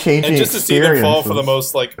life changing And just to see them experiences. fall for the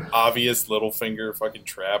most like obvious Littlefinger fucking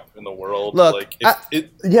trap in the world. Look, like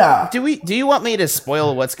Yeah. Do you want me to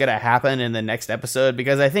spoil what's gonna happen in the next episode?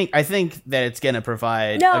 Because I think that it's gonna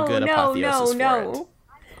provide a good apotheosis for it.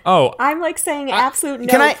 Oh, I'm like saying absolute no.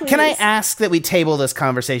 Can I please. ask that we table this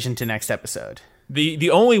conversation to next episode? the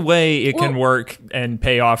only way it can work and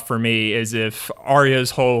pay off for me is if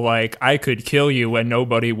Arya's whole like I could kill you and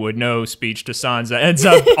nobody would know speech to Sansa ends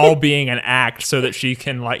up all being an act, so that she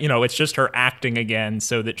can like it's just her acting again,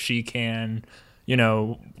 so that she can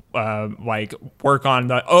like work on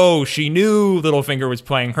she knew Littlefinger was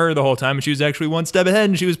playing her the whole time and she was actually one step ahead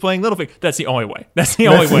and she was playing Littlefinger. That's the only way. That's the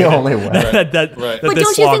only way. Right. But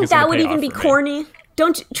don't you think that would even be corny?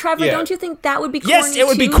 Don't you think that would be corny? Yes, it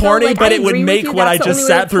would be too, corny, Like, but I it would agree with make you, what I that's the just only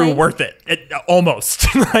way sat to through play. worth it. Almost.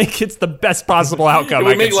 Like it's the best possible outcome. it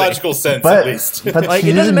would I make can see. logical sense But, at least. but Like, she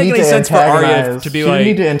it doesn't doesn't make need any to sense for Arya antagonize- to be she like- doesn't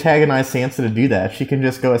need to antagonize Sansa to do that. She can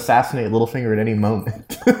just go assassinate Littlefinger at any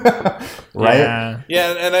moment, right?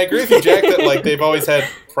 Yeah, and I agree with you, Jack, that like they've always had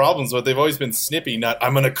problems with. They've always been snippy. Not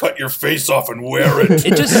I'm gonna cut your face off and wear it.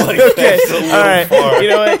 It just like Okay, that's a little all right. far. You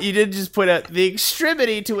know what? You did just put out the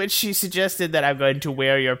extremity to which she suggested that I'm going to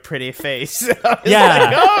wear your pretty face.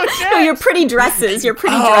 Yeah. Oh shit! No, your pretty dresses. Your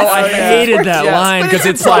pretty Oh, dresses. I hated that Yes, line but because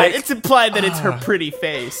it's implied- like it's implied that it's her pretty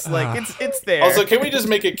face. Like it's there. Also, can we just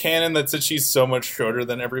make it canon that since she's so much shorter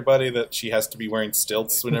than everybody, that she has to be wearing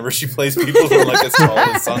stilts whenever she plays people who are like as tall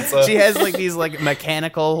as Sansa? She has like these like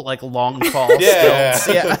mechanical like long fall yeah, stilts.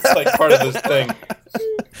 Yeah. it's like part of this thing.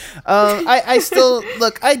 I still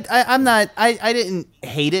look. I'm not. I didn't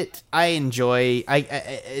hate it. I enjoy.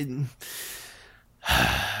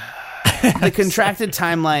 The contracted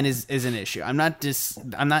timeline is an issue. I'm not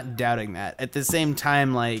doubting that. At the same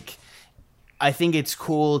time, like I think it's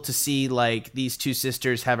cool to see like these two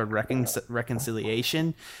sisters have a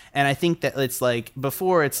reconciliation, and I think that it's like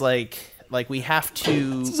before it's like we have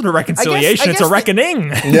to. This isn't a reconciliation. It's a reckoning.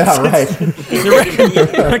 Yeah, right.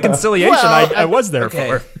 The reconciliation. Well, I was there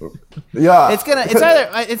okay. for. Yeah,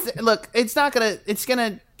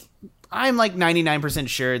 I'm like 99%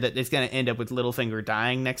 sure that it's gonna end up with Littlefinger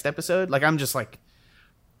dying next episode. Like I'm just like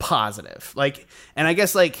positive. Like, and I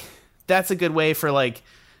guess like that's a good way for like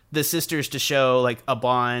the sisters to show like a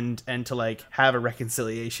bond and to like have a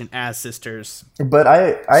reconciliation as sisters. But I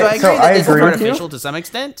agree that it's agree with you. artificial to some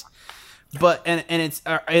extent. But and it's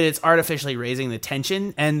artificially raising the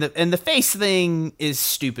tension, and the face thing is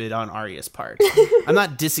stupid on Arya's part. I'm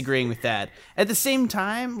not disagreeing with that. At the same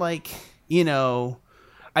time, like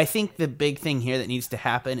I think the big thing here that needs to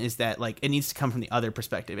happen is that like it needs to come from the other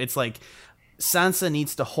perspective. It's like Sansa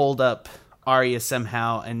needs to hold up Arya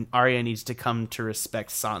somehow, and Arya needs to come to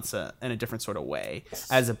respect Sansa in a different sort of way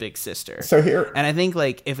as a big sister. So here, and I think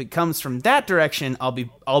like if it comes from that direction, I'll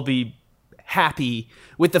be happy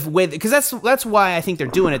with the way, because that's why I think they're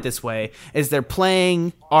doing it this way, is they're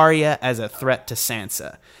playing Arya as a threat to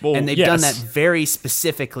Sansa. Well, and they've done that very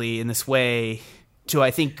specifically in this way to,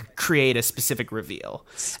 I think, create a specific reveal.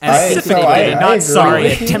 And I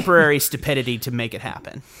agree a temporary stupidity to make it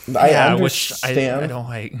happen. I which understand. I don't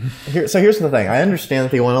like. So here's the thing. I understand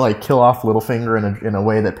that they want to like kill off Littlefinger in a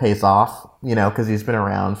way that pays off, because he's been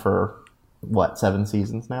around for 7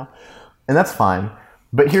 seasons now, and that's fine.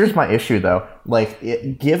 But here's my issue, though. Like,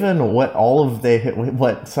 given what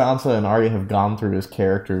what Sansa and Arya have gone through as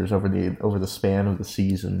characters over the span of the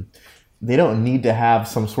season, they don't need to have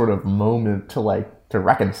some sort of moment to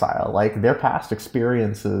reconcile. Like, their past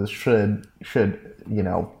experiences should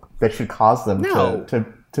cause them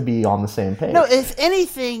to be on the same page. No, if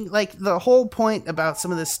anything, like the whole point about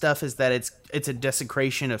some of this stuff is that it's a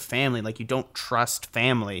desecration of family. Like you don't trust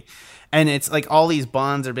family, and it's like all these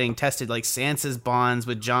bonds are being tested, like Sansa's bonds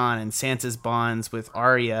with Jon and Sansa's bonds with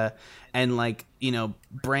Arya, and like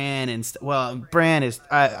Bran and Bran is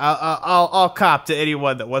I'll cop to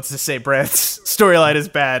anyone that wants to say Bran's storyline is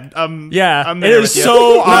bad. I'm it there is with you.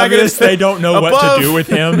 so I'm not obvious gonna they don't know what to do with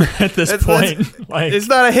him at this point. Like, it's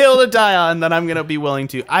not a hill to die on that I'm gonna be willing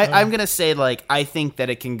to. I'm gonna say like I think that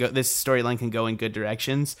this storyline can go in good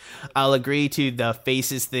directions. I'll agree to the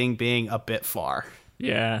faces thing being a bit far.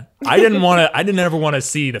 Yeah, I didn't ever want to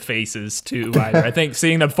see the faces too either. I think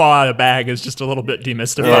seeing them fall out of the bag is just a little bit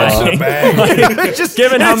demystifying. Like, just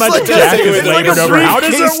given how much like Jack has labored over, how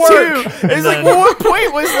does it work? It's like, well, what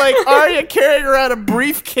point was like Arya carrying around a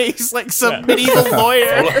briefcase like some medieval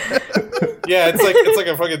lawyer? Yeah, it's like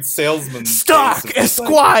a fucking salesman. Stock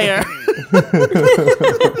Esquire.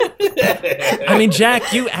 I mean,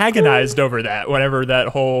 Jack, you agonized over that whenever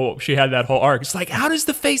she had that whole arc. It's like, how does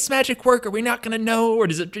the face magic work? Are we not going to know, or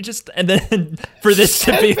does it just? And then for this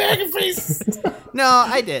to be, No,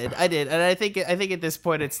 I did, and I think at this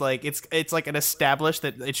point it's like an established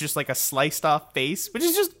that it's just like a sliced off face, which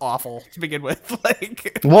is just awful to begin with.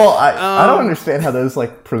 Like, well, I don't understand how those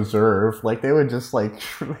like preserve. Like they would just like.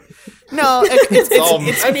 No, it's all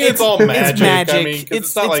magic. It's magic. I mean,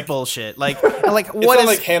 it's not like bullshit. Like it's what not is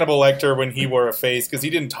like Hannibal Lecter when he wore a face, because he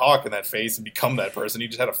didn't talk in that face and become that person. He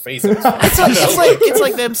just had a face. In his face. It's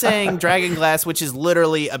like them saying Dragonglass, which is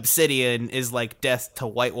literally obsidian, is like death to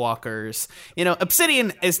White Walkers. You know,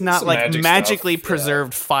 obsidian is not like magically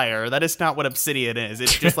preserved fire. That is not what obsidian is.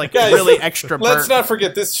 It's just like Guys, really extra burnt. Let's not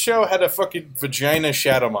forget, this show had a fucking vagina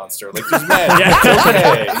shadow monster. Like, there's magic.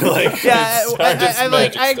 It's okay.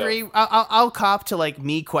 Like, I agree. I'll cop to like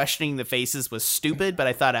me questioning the faces was stupid, but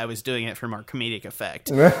I thought I was doing it for more comedic effect.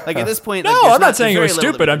 Like at this point, no, like, I'm not saying it was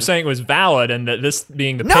stupid. I'm saying it was valid, and that this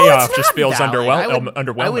being the payoff just feels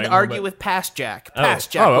underwhelming. I would argue with Past Jack.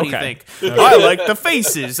 Jack, okay. what do you think? I like the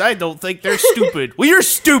faces. I don't think they're stupid. Well, you're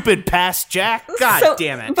stupid, Past Jack. God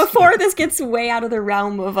damn it. Before this gets way out of the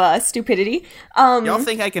realm of stupidity, y'all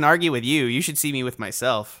think I can argue with you? You should see me with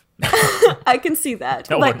myself. I can see that.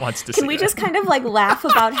 No one wants to see Can we that. just kind of like laugh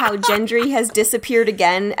about how Gendry has disappeared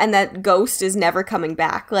again and that Ghost is never coming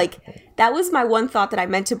back? Like, that was my one thought that I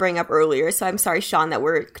meant to bring up earlier. So I'm sorry, Sean, that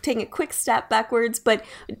we're taking a quick step backwards. But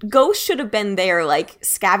Ghost should have been there, like,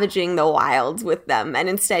 scavenging the wilds with them. And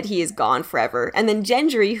instead he is gone forever. And then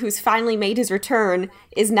Gendry, who's finally made his return,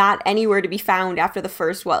 is not anywhere to be found after the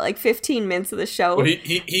first, 15 minutes of the show. Well,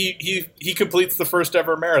 he completes the first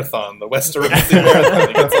ever marathon, the Westerosi Marathon.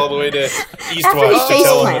 He gets all the way to Eastwatch to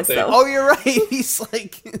tell him that they... Oh, you're right. He's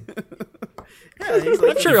like...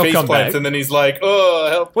 I'm sure he'll come back. And then he's like, oh,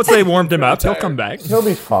 help. Once they warmed him up, he'll come back. He'll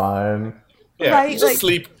be fine. Yeah, Right, just like-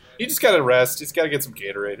 sleep. He just gotta rest. He's gotta get some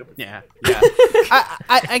Gatorade. Yeah.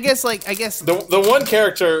 I guess The one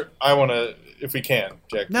character I want to, if we can,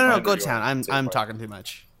 Jack. No, go to town. I'm talking too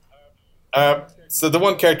much. So the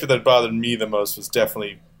one character that bothered me the most was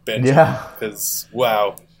definitely Benji. Yeah. Because,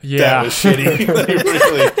 wow, Yeah. that was shitty.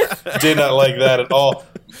 I really did not like that at all.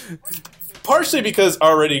 Partially because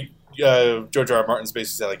already George R. R. Martin's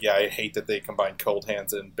basically said, like, yeah, I hate that they combined Cold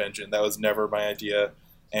Hands and Benjen. That was never my idea.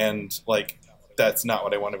 And, like, that's not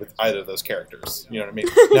what I wanted with either of those characters. You know what I mean?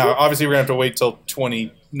 Now, obviously, we're going to have to wait till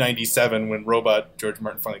 2097 when George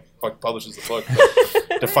Martin finally publishes the book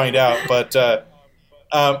to find out. But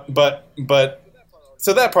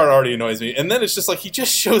so that part already annoys me. And then it's just like he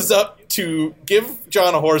just shows up to give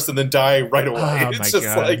John a horse and then die right away. Oh, It's my just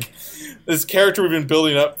God. like this character we've been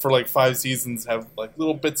building up for like 5 seasons have like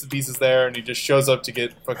little bits and pieces there, and he just shows up to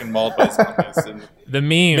get fucking mauled by zombies. And The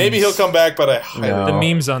memes. maybe he'll come back, but The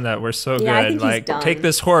memes on that were so Yeah, I good. think he's Like, done. take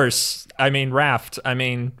this horse. I mean, Raft. I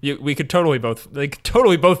mean, we could totally both. They could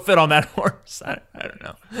totally both fit on that horse. I don't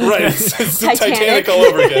know. right, it's Titanic. Titanic all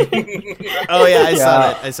over again. Oh yeah,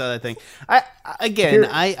 I saw that thing.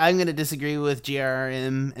 I'm going to disagree with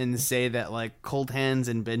GRM and say that like Cold Hands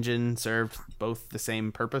and Benjen served both the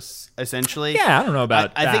same purpose essentially. Yeah, I don't know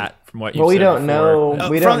about I think- that. From what you Well, we said don't before. know.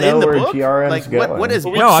 We don't From know in the where book? GRM's Like, going. what is?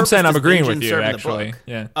 No, what I'm saying purpose I'm does agreeing Benjen with you. serve in the Actually, book?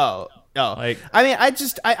 yeah. Oh. Like, I mean,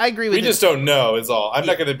 I agree with We just don't know is all. I'm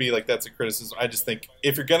not going to be like, that's a criticism. I just think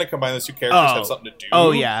if you're going to combine those two characters, have something to do.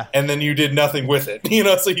 Oh, yeah. And then you did nothing with it. You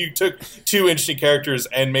know, so you took 2 interesting characters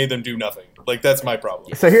and made them do nothing. Like, that's my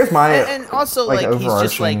problem. So here's my and also like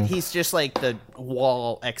overarching... he's just like the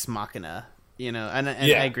wall ex machina, you know, and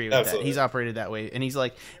Yeah, I agree with absolutely. that. He's operated that way, and he's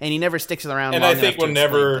like, and he never sticks around. And long I think enough to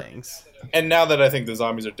whenever- explain things. And now that I think the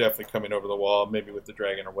zombies are definitely coming over the wall, maybe with the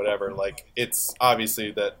dragon or whatever, like, it's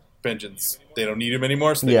obviously that Benjen's, they don't need him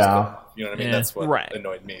anymore, so they just Yeah. go, you know what I mean? Yeah. That's what Right.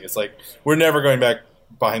 annoyed me. It's like, we're never going back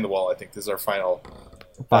behind the wall. I think this is our final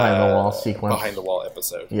behind the wall sequence. behind the wall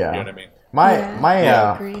episode. Yeah. You know what I mean? My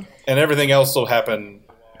Yeah. agree. And everything else will happen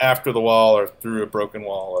after the wall or through a broken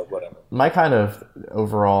wall or whatever. my kind of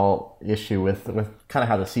overall issue with kind of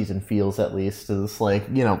how the season feels, at least, is like,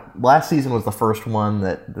 you know, last season was the first one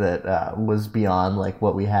that was beyond like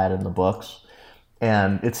what we had in the books,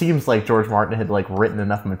 and it seems like George Martin had like written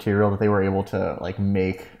enough material that they were able to like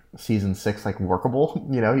make season 6 like workable.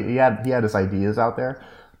 You know, he had his ideas out there,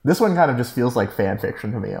 This one kind of just feels like fan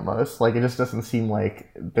fiction to me almost. Like, it just doesn't seem like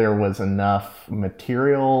there was enough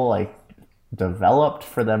material, like, developed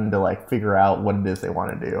for them to, like, figure out what it is they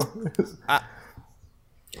want to do.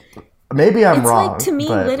 Maybe I'm wrong. It's like, to me,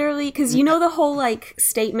 literally, because you know the whole, like,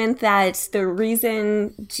 statement that the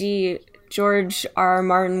reason George R.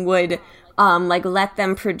 Martin would, like, let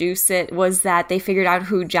them produce it was that they figured out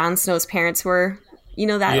who Jon Snow's parents were. You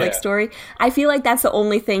know that, like, story? I feel like that's the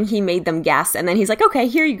only thing he made them guess. And then he's like, okay,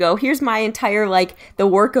 here you go. Here's my entire, like, the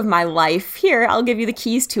work of my life. Here, I'll give you the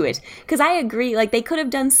keys to it. Because I agree, like, they could have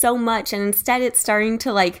done so much, and instead it's starting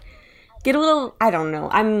to, like, get a little, I don't know.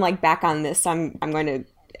 I'm, like, back on this, so I'm going to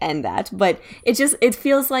end that. But it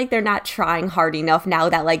feels like they're not trying hard enough now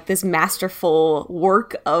that, like, this masterful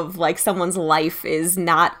work of, like, someone's life is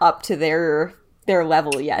not up to their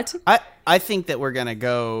level yet. I think that we're going to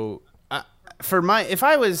go... if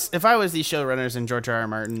I was these showrunners and George R. R.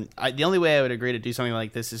 Martin, the only way I would agree to do something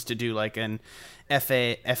like this is to do like an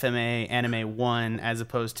FMA Anime 1 as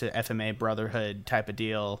opposed to FMA Brotherhood type of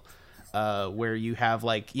deal, where you have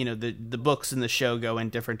like, you know, the books and the show go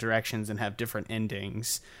in different directions and have different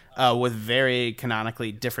endings, with very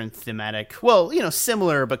canonically different thematic, well, you know,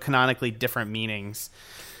 similar but canonically different meanings.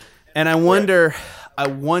 And I wonder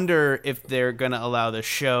if they're going to allow the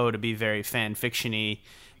show to be very fan fiction-y,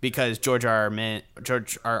 because George R.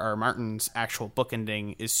 R. Martin's actual book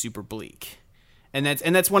ending is super bleak, and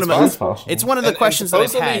that's one of it's one of the questions that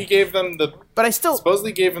I've had. He gave them but I still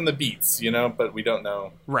supposedly gave them the beats, you know, but we don't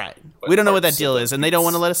know. Right, we don't know what that deal is, and they don't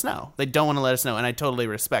want to let us know. They don't want to let us know, and I totally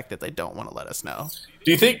respect that they don't want to let us know.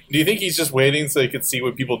 Do you think he's just waiting so he could see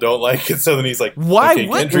what people don't like, and so then he's like, why okay,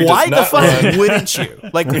 why the fuck wouldn't you?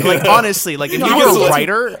 Like honestly, like if you were a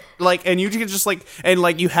writer, like, and you could just like, and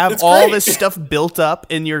like you have it's all great. this stuff built up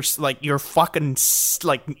in your fucking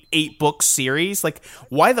like 8-book series, like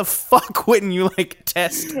why the fuck wouldn't you like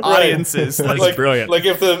test audiences? That's like brilliant. Like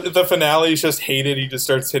if the finale is just hated, he just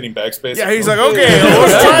starts hitting backspace. Yeah, he's like, okay,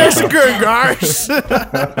 let's try this again, guys.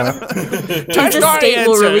 His estate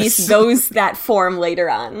will release that form later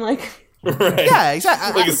on, like. Right. Yeah,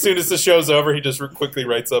 exactly. Like as soon as the show's over, he just quickly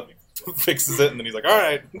writes up, fixes it, and then he's like, all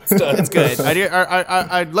right, it's done. It's good.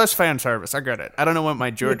 I less fan service. I get it. I don't know what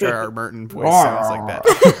my George R. R. Martin voice sounds like that.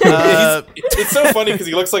 It's so funny because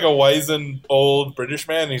he looks like a wizened old British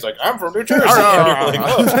man, and he's like, I'm from New Jersey. And you're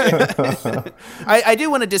like, oh. I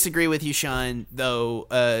do want to disagree with you, Sean,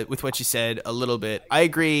 though, with what you said a little bit. I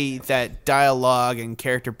agree that dialogue and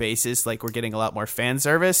character basis, like, we're getting a lot more fan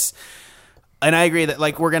service. And I agree that,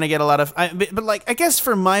 like, we're going to get a lot of... But, like, I guess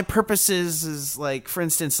for my purposes is, like, for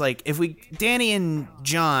instance, like, if Danny and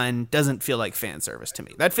John doesn't feel like fan service to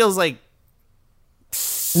me. That feels like...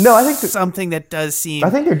 No, I think something that does seem...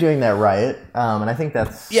 I think they're doing that right, and I think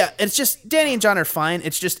that's... Yeah, it's just... Danny and John are fine.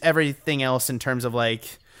 It's just everything else in terms of,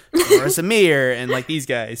 like, Morris Amir and, like, these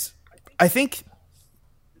guys. I think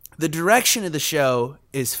the direction of the show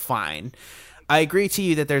is fine. I agree to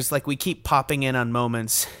you that there's like we keep popping in on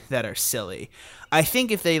moments that are silly. I think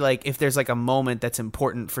if there's like a moment that's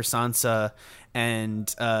important for Sansa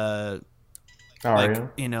and Arya. like,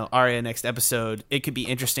 you know, Arya next episode, it could be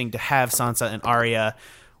interesting to have Sansa and Arya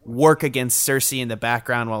work against Cersei in the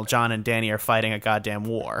background while Jon and Dany are fighting a goddamn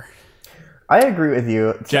war. I agree with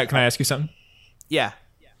you. Jack, can I ask you something? Yeah.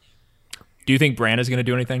 Do you think Bran is going to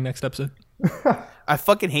do anything next episode? I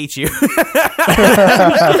fucking hate you.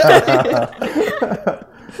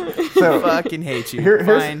 Fucking hate you.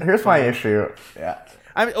 Here's my issue. Yeah.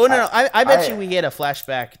 I bet you we get a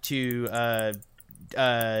flashback to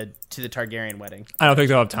the Targaryen wedding. I don't think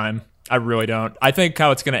they'll have time. I really don't. I think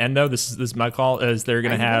how it's going to end, though, this is my call, is they're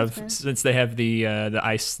going to have, since they have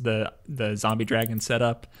the zombie dragon set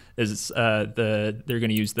up, they're going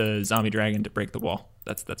to use the zombie dragon to break the wall.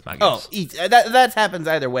 That's my guess. Oh, that happens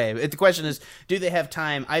either way. The question is, do they have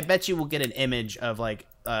time? I bet you will get an image of like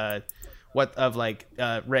Rhaegar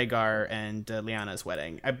and Lyanna's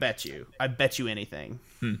wedding. I bet you anything.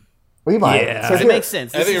 We might. Yeah. So it makes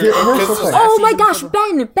sense. Oh my gosh,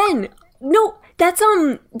 Ben. No, that's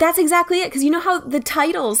exactly it. Because you know how the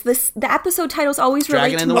titles, the episode titles always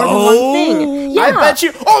relate to more than one thing. Yeah. I bet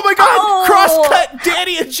you. Oh my God! Cross-cut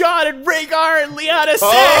Danny and John and Rhaegar and Lyanna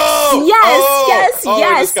sex. Yes.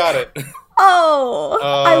 I just got it.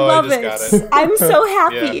 I love it. I'm so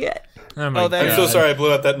happy. Yeah. Oh my God. I'm so sorry I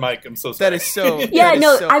blew out that mic. I'm so sorry. That is so... Yeah,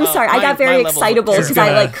 I'm sorry. I got very excitable because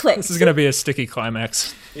I like clicked. This is going to be a sticky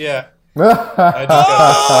climax. Yeah. Trevor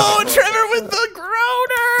with the groaner!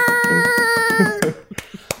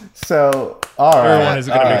 So, all right. Everyone is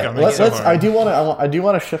going to be coming so hard. I do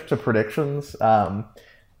want to shift to predictions.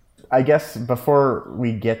 I guess before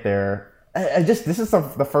we get there, I just this is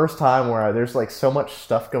the first time where there's like so much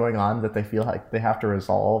stuff going on that they feel like they have to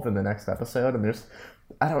resolve in the next episode, and there's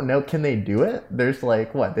I don't know, can they do it? There's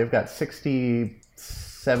like what they've got 60,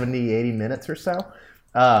 70, 80 minutes or so.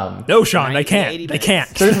 No, Sean, they can't. They can't.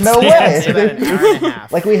 There's no way. It's about an hour and a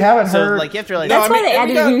half. Like we haven't heard. Like you have to realize That's why they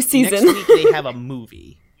added a new season. Next week they have a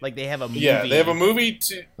movie. Like they have a movie. Yeah, they have a movie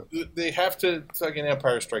they have to fucking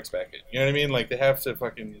Empire Strikes Back it. You know what I mean? Like they have to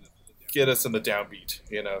fucking get us in the downbeat,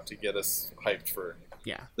 to get us hyped for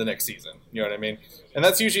the next season. You know what I mean? And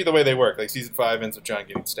that's usually the way they work. Like season 5 ends with John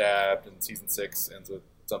getting stabbed, and season 6 ends with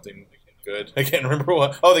something good. I can't remember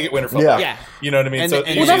what. Oh, they get Winterfell. Yeah. You know what I mean? And- so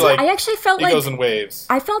and- usually, Well, I actually felt it like goes in waves.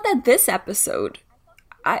 I felt that this episode.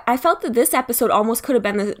 I felt that this episode almost could have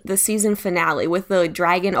been the season finale with the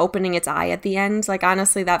dragon opening its eye at the end. Like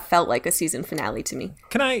honestly, that felt like a season finale to me.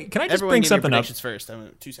 Can I just Everyone bring give your something up? predictions first.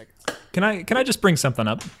 2 seconds. Can I just bring something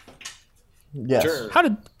up? yes. Sure. How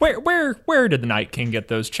did where did the Night King get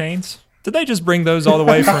those chains? Did they just bring those all the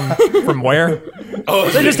way from where? Oh,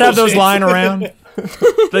 They just have those lying around.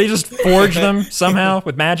 They just forge them somehow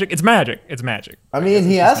with magic. It's magic. It's magic. I mean,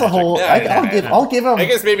 he has a whole. I'll give him. I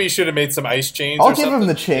guess maybe he should have made some ice chains. I'll or give something. him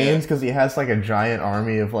the chains because he has like a giant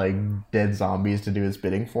army of like dead zombies to do his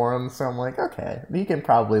bidding for him. So I'm like, okay, they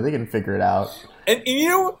can figure it out. And you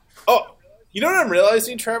know what I'm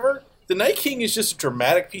realizing, Trevor? The Night King is just a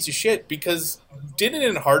dramatic piece of shit because didn't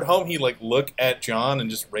in Hard Home he like look at John and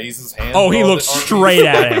just raise his hand? Oh, he looks straight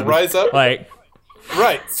at him. Rise up, Like,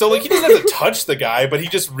 right? So like he doesn't have to touch the guy, but he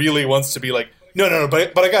just really wants to be like, no,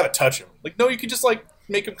 but I gotta touch him. Like, no, you can just like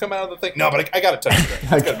make him come out of the thing. No, but I gotta touch him.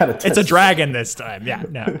 I gotta it's a dragon this time. Yeah,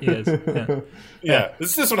 no, he is. Yeah. Yeah,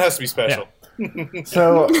 this one has to be special.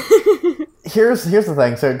 So here's the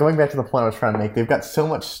thing. So going back to the point I was trying to make, they've got so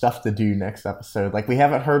much stuff to do next episode. Like we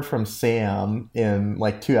haven't heard from Sam in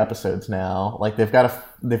like 2 episodes now. Like they've got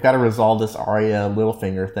to resolve this Arya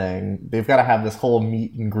Littlefinger thing. They've got to have this whole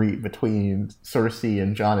meet and greet between Cersei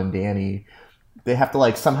and Jon and Dany. They have to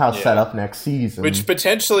like somehow set up next season. Which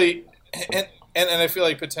potentially, and I feel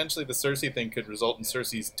like potentially the Cersei thing could result in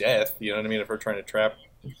Cersei's death. You know what I mean? If we're trying to trap,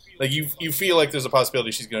 like you feel like there's a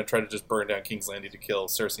possibility she's going to try to just burn down King's Landing to kill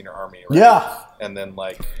Cersei and her army. Right? Yeah. And then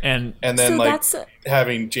And then So like that's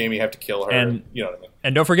having Jaime have to kill her. And- you know what I mean?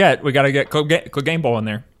 And don't forget, we got to get Clegane Bowl in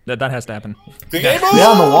there. That has to happen. The game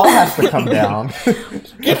Yeah, and the wall has to come down.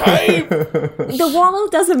 Get hype! The wall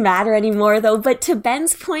doesn't matter anymore, though. But to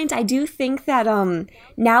Ben's point, I do think that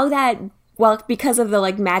now that, well, because of the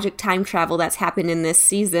like magic time travel that's happened in this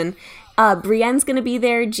season, Brienne's gonna be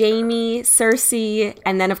there, Jaime, Cersei,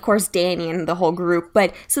 and then of course Dany and the whole group.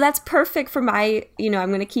 But so that's perfect for my,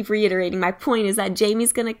 I'm gonna keep reiterating my point is that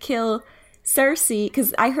Jaime's gonna kill Cersei,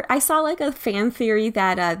 because I saw like a fan theory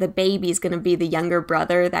that the baby's gonna be the younger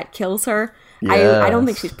brother that kills her. I don't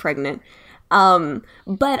think she's pregnant.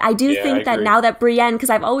 But I do think that now that Brienne, because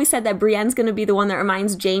I've always said that Brienne's going to be the one that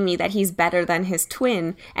reminds Jaime that he's better than his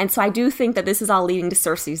twin. And so I do think that this is all leading to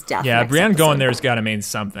Cersei's death. Yeah, next Brienne episode. going there's got to mean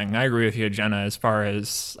something. I agree with you, Jenna, as far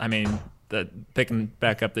as, picking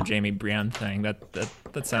back up the Jaime Brienne thing.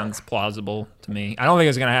 That sounds plausible to me. I don't think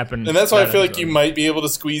it's going to happen. And that's why I that feel like episode. you might be able to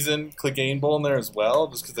squeeze in Clegane Bowl in there as well,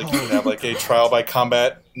 just because they can have like a trial by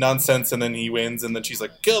combat nonsense, and then he wins, and then she's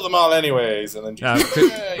like, kill them all anyways, and then she's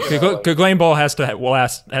Clegane Bowl has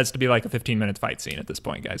to be like a 15-minute fight scene at this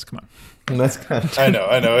point, guys. Come on. That's kind of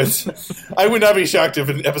I know. I would not be shocked if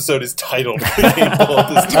an episode is titled Clegane Bowl at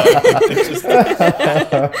this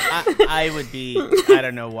time. I would be. I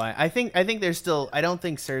don't know why. I think there's still. I don't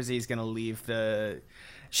think Cersei's gonna leave the.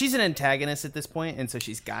 She's an antagonist at this point, and so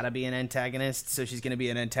she's got to be an antagonist. So she's going to be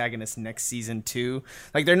an antagonist next season too.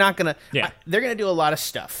 Like they're not gonna. Yeah. They're gonna do a lot of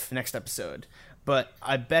stuff next episode, but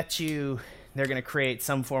I bet you they're gonna create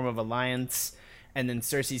some form of alliance, and then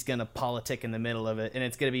Cersei's gonna politic in the middle of it, and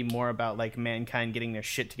it's gonna be more about like mankind getting their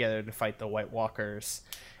shit together to fight the White Walkers,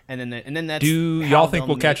 and then that's. Do how y'all think they'll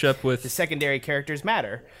we'll catch make up with the secondary characters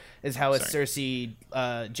matter? Is how is Sorry.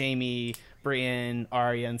 Cersei, Jaime, Brienne,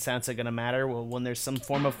 Arya, and Sansa gonna matter? Well, when there's some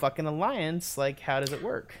form of fucking alliance, like how does it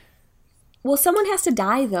work? Well, someone has to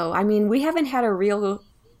die, though. I mean, we haven't had a real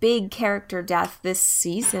big character death this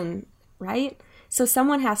season, right? So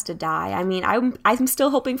someone has to die. I mean, I'm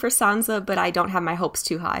still hoping for Sansa, but I don't have my hopes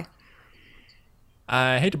too high.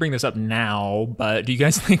 I hate to bring this up now, but do you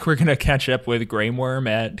guys think we're going to catch up with Grey Worm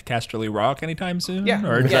at Casterly Rock anytime soon?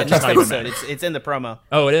 Or does that next just not even episode. matter? It's in the promo.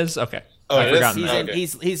 Oh, it is? Okay. Oh, I've it is? forgotten that. Okay.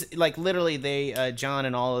 He's like literally they John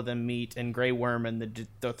and all of them meet, and Grey Worm and the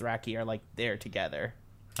Dothraki are like there together.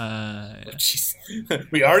 Jeez.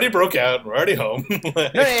 We already broke out. We're already home.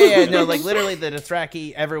 No, like literally the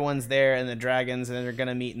Dothraki, everyone's there, and the dragons, and they're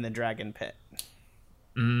gonna meet in the dragon pit.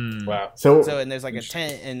 Wow. So So and there's like a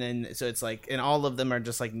tent, and then so it's like, and all of them are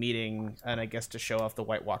just like meeting, and I guess to show off the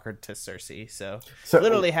White Walker to Cersei. So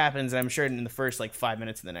literally happens, and I'm sure in the first like 5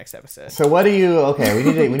 minutes of the next episode. So what do you? Okay, we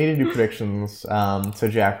need to do predictions. So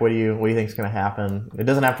Jack, what do you think is going to happen? It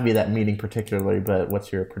doesn't have to be that meeting particularly, but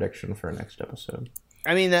what's your prediction for next episode?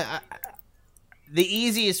 I mean, the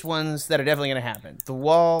easiest ones that are definitely going to happen. The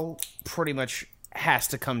wall pretty much has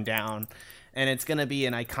to come down, and it's going to be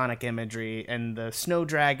an iconic imagery. And the snow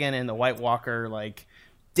dragon and the White Walker, like,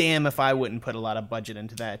 damn if I wouldn't put a lot of budget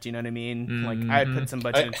into that. Do you know what I mean? Mm-hmm. Like, I'd put some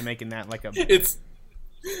budget into making that like a...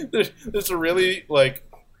 There's a really, like,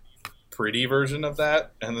 pretty version of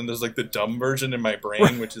that, and then there's like the dumb version in my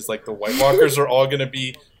brain, which is like the White Walkers are all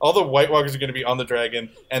the White Walkers are gonna be on the dragon,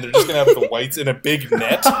 and they're just gonna have the whites in a big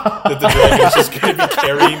net that the dragon's just gonna be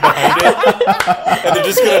carrying behind it, and they're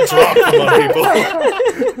just gonna drop them on people.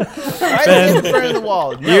 I didn't have to burn the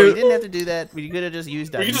wall. No, you didn't have to do that. We could have just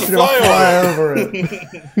used that. We could just fly over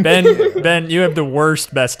it. Ben, you have the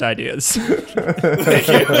worst, best ideas. Thank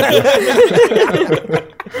you.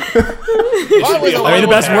 I mean, the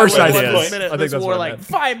best, worst ideas. I think This that's war what I like meant.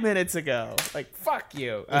 5 minutes ago. Like, fuck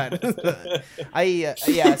you. Yeah.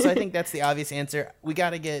 So I think that's the obvious answer. We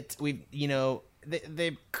got to get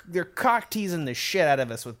they're cock teasing the shit out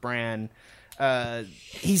of us with Bran.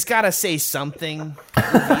 He's got to say something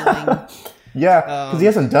revealing. Yeah, because he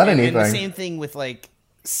hasn't done anything. And the same thing with like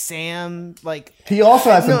Sam, like he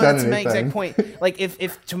also hasn't done that's anything. my exact point. Like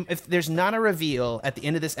if there's not a reveal at the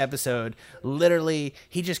end of this episode, literally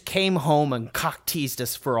he just came home and cock teased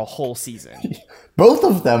us for a whole season. Both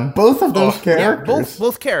of those characters. Yeah,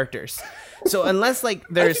 both characters. So unless like I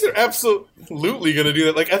there's think they're absolutely gonna do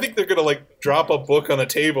that. Like I think they're gonna like drop a book on a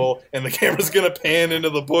table, and the camera's gonna pan into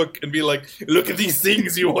the book and be like, "Look at these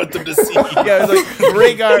things you want them to see." yeah, it's like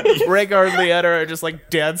Rhaegar and Lyanna are just like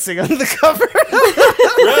dancing on the cover.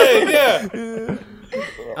 Right? Yeah.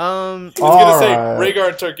 I was gonna say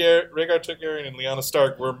Rhaegar Targaryen and Lyanna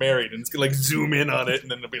Stark were married, and it's gonna like zoom in on it, and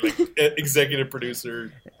then it'll be like executive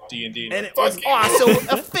producer D&D, And it was so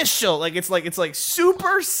official. Like it's like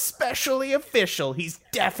super specially official. He's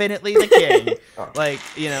definitely the king. Like,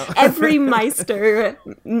 you know, Every Meister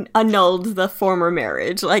annulled the former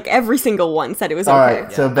marriage. Like every single one said it was All okay.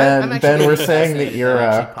 right, so I'm Ben, actually we're saying that you're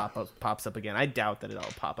actually pops up again. I doubt that it'll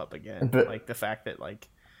pop up again. But- like the fact that like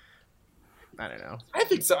I don't know. I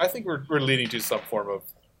think so. I think we're leading to some form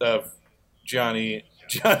of Johnny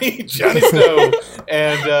Snow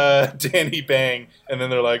and Danny Bang, and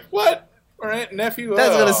then they're like, "What? All right, nephew."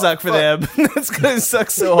 That's gonna suck for them. That's gonna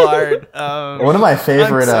suck so hard. one of my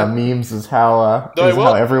favorite memes is how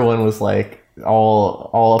everyone was like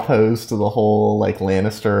all opposed to the whole like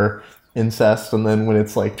Lannister incest, and then when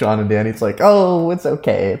it's like John and Danny, it's like, oh, it's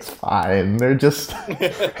okay, it's fine. They're just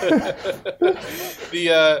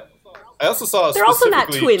I also saw They're also not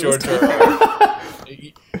specifically twins. George R.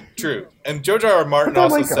 True, and George R. Martin They're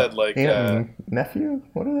also like said like, aunt and nephew.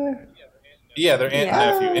 What are they? yeah, they're aunt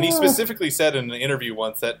Yeah. and nephew, and he specifically said in an interview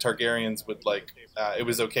once that Targaryens would like it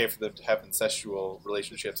was okay for them to have incestual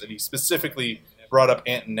relationships, and he specifically brought up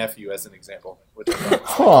aunt and nephew as an example. Which I thought,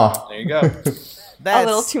 Huh. there you go. That's A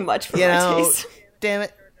little too much for you my know, taste. damn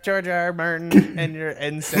it, George R. Martin and your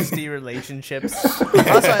incesty relationships.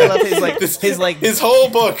 Also, I love His whole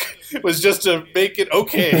book was just to make it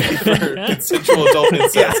okay for consensual adult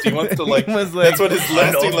incest. He wants to that's what his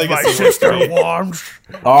lasting legacy was to be.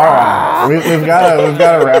 All right, we've got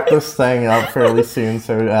to wrap this thing up fairly soon.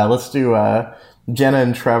 So let's do Jenna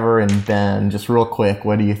and Trevor and Ben. Just real quick,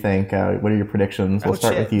 what do you think? What are your predictions? We'll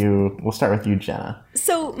start with you. We'll start with you, Jenna.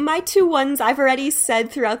 So my two ones I've already said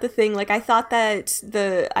throughout the thing. Like I thought that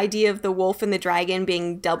the idea of the wolf and the dragon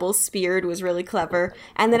being double speared was really clever,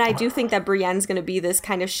 and then I do think that Brienne's going to be this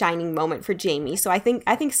kind of shining moment for Jaime. So I think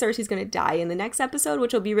Cersei's going to die in the next episode,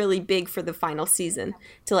 which will be really big for the final season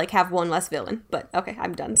to like have one less villain. But okay,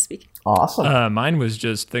 I'm done speaking. Awesome. Mine was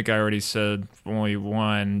just, I think I already said only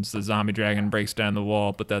one. The zombie dragon breaks down the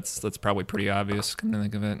wall, but that's probably pretty obvious. Come to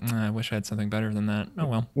think of it, I wish I had something better than that. Oh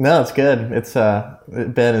well. No, it's good. It's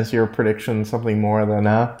Ben, is your prediction something more than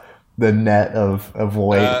the net of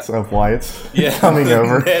whites Yeah, coming the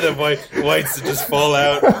over? net of whites that just fall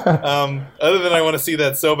out. Other than I want to see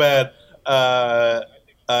that so bad.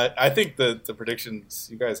 I think the predictions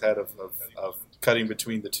you guys had of cutting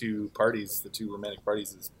between the two parties, the two romantic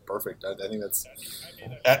parties, is perfect. I think that's.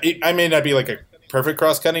 I may not be like a perfect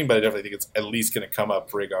cross cutting, but I definitely think it's at least going to come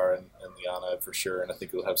up Rhaegar and Lyanna for sure, and I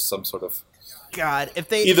think it'll have some sort of if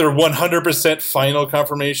they either 100% final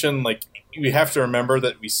confirmation. Like we have to remember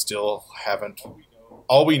that we still haven't.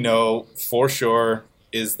 All we know for sure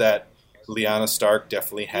is that Lyanna Stark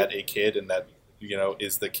definitely had a kid, and that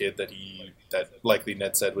is the kid that likely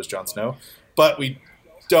Ned said was Jon Snow. But we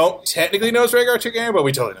don't technically know it's Rhaegar Targaryen, but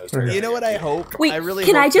we totally know it's Rhaegar. You know what I hope? Wait, I really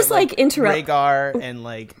can hope I just that, interrupt? Rhaegar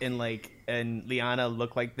and Lyanna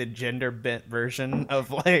look like the gender bent version of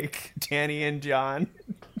Dany and Jon.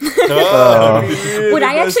 What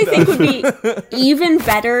I actually think would be even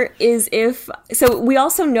better is if... So we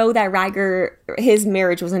also know that Rhaegar, his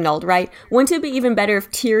marriage was annulled, right? Wouldn't it be even better if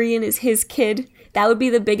Tyrion is his kid? That would be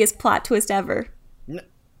the biggest plot twist ever.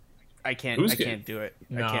 I can't do it.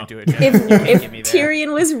 No. I can't do it. If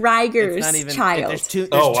Tyrion was Rhaegar's child. There's too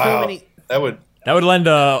wow. many... That would lend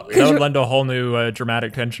a whole new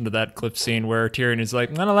dramatic tension to that clip scene where Tyrion is like,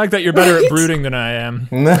 I don't like that you're better at brooding than I am.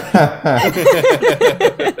 Not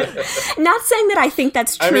saying that I think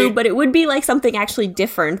that's true, but it would be something actually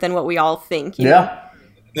different than what we all think. You know?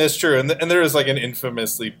 That's true. And there is an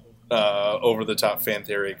infamously over-the-top fan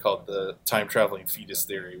theory called the time-traveling fetus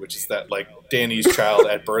theory, which is that Dany's child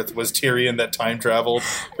at birth was Tyrion that time-traveled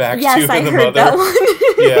back to the I mother. Heard that one.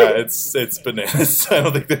 Yeah, it's bananas. I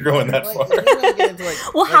don't think they're going that far.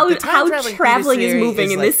 Well, how traveling is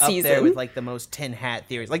moving in this up season there with the most tin hat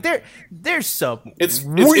theories. There's some it's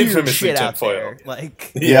weird infamously shit out tinfoil. there.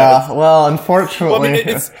 Yeah, well, unfortunately,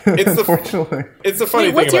 it's the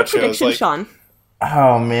funny Wait, thing what's your about shows. prediction, Sean?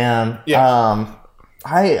 oh man, Yeah.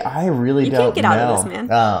 I really You don't can't get out know. of this,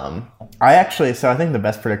 man. I think the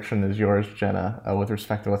best prediction is yours, Jenna, with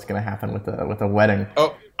respect to what's going to happen with the wedding.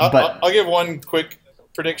 Oh, I'll give one quick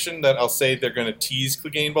prediction that I'll say they're going to tease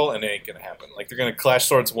Clegane Bowl, and it ain't going to happen. They're going to clash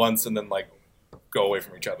swords once and then go away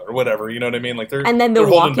from each other or whatever. You know what I mean? And then the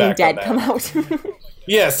Walking Dead come out.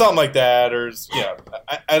 Yeah, something like that, or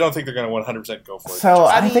I don't think they're going to 100% go for it. So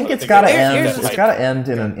I think it's got to end. It's got to end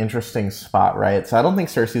in an interesting spot, right? So I don't think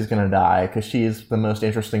Cersei's going to die because she's the most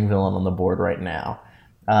interesting villain on the board right now.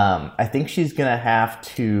 I think she's going to have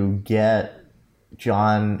to get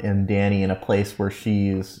Jon and Dany in a place where she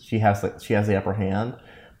has the upper hand,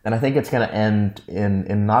 and I think it's going to end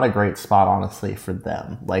in not a great spot, honestly, for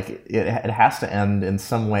them. It has to end in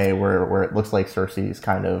some way where it looks like Cersei's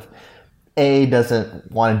kind of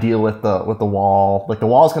doesn't want to deal with the wall. The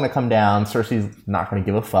wall's going to come down. Cersei's not going to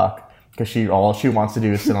give a fuck because all she wants to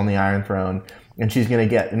do is sit on the Iron Throne, and she's going to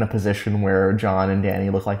get in a position where Jon and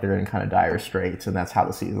Dany look like they're in kind of dire straits, and that's how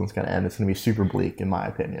the season's going to end. It's going to be super bleak, in my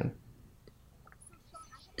opinion.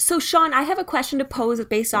 So, Sean, I have a question to pose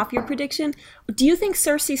based off your prediction. Do you think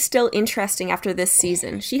Cersei's still interesting after this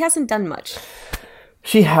season? She hasn't done much.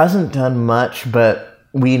 She hasn't done much, but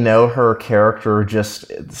we know her character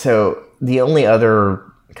so the only other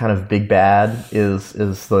kind of big bad is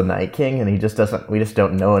the Night King, and we just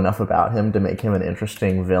don't know enough about him to make him an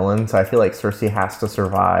interesting villain. So I feel like Cersei has to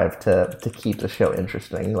survive to keep the show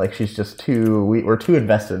interesting. She's just we're too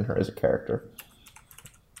invested in her as a character.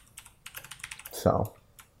 So.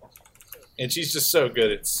 And she's just so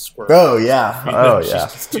good at squirting. Oh yeah, She's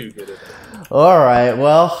just too good at it. All right,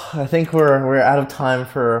 well, I think we're out of time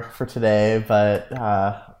for today, but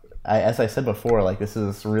as I said before, this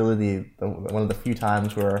is really one of the few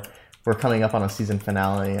times where we're coming up on a season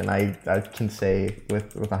finale, and I can say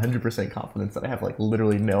with 100% confidence that I have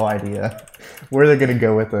literally no idea where they're going to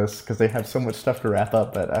go with this because they have so much stuff to wrap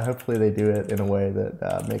up. But hopefully they do it in a way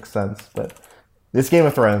that makes sense. But it's Game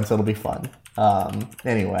of Thrones, so it'll be fun.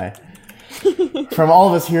 Anyway. From all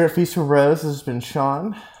of us here at Feast for Bros, this has been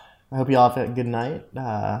Sean. I hope you all have a good night.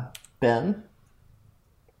 Ben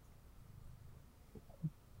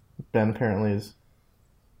apparently is...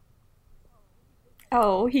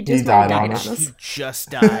 Oh, he just died died on on us. us. He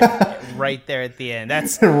just died right there at the end.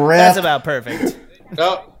 That's about perfect.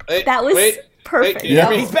 Oh, hey, That was perfect. Wait, you hear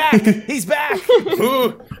me? He's back. He's back.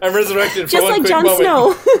 Ooh, I'm resurrected for Just one like quick Jon moment.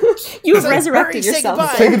 Snow. You have resurrected Hurry, say yourself.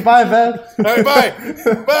 goodbye. Say goodbye, Ben. All right, bye.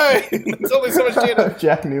 Bye. It's only so much data.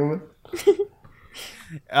 Jack Newman.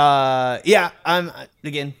 Yeah, I'm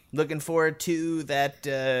again looking forward to that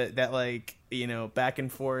back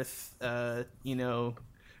and forth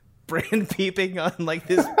Bran peeping on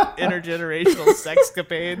this intergenerational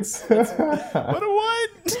sexcapades. What a one!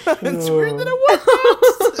 It's weird that I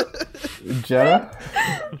want. Jenna?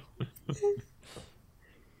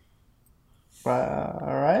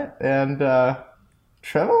 All right, and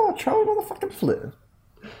Trevor motherfucking Flynn.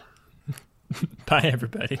 Bye,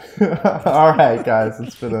 everybody. All right, guys,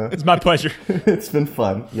 it's It's my pleasure. been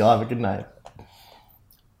fun. Y'all have a good night.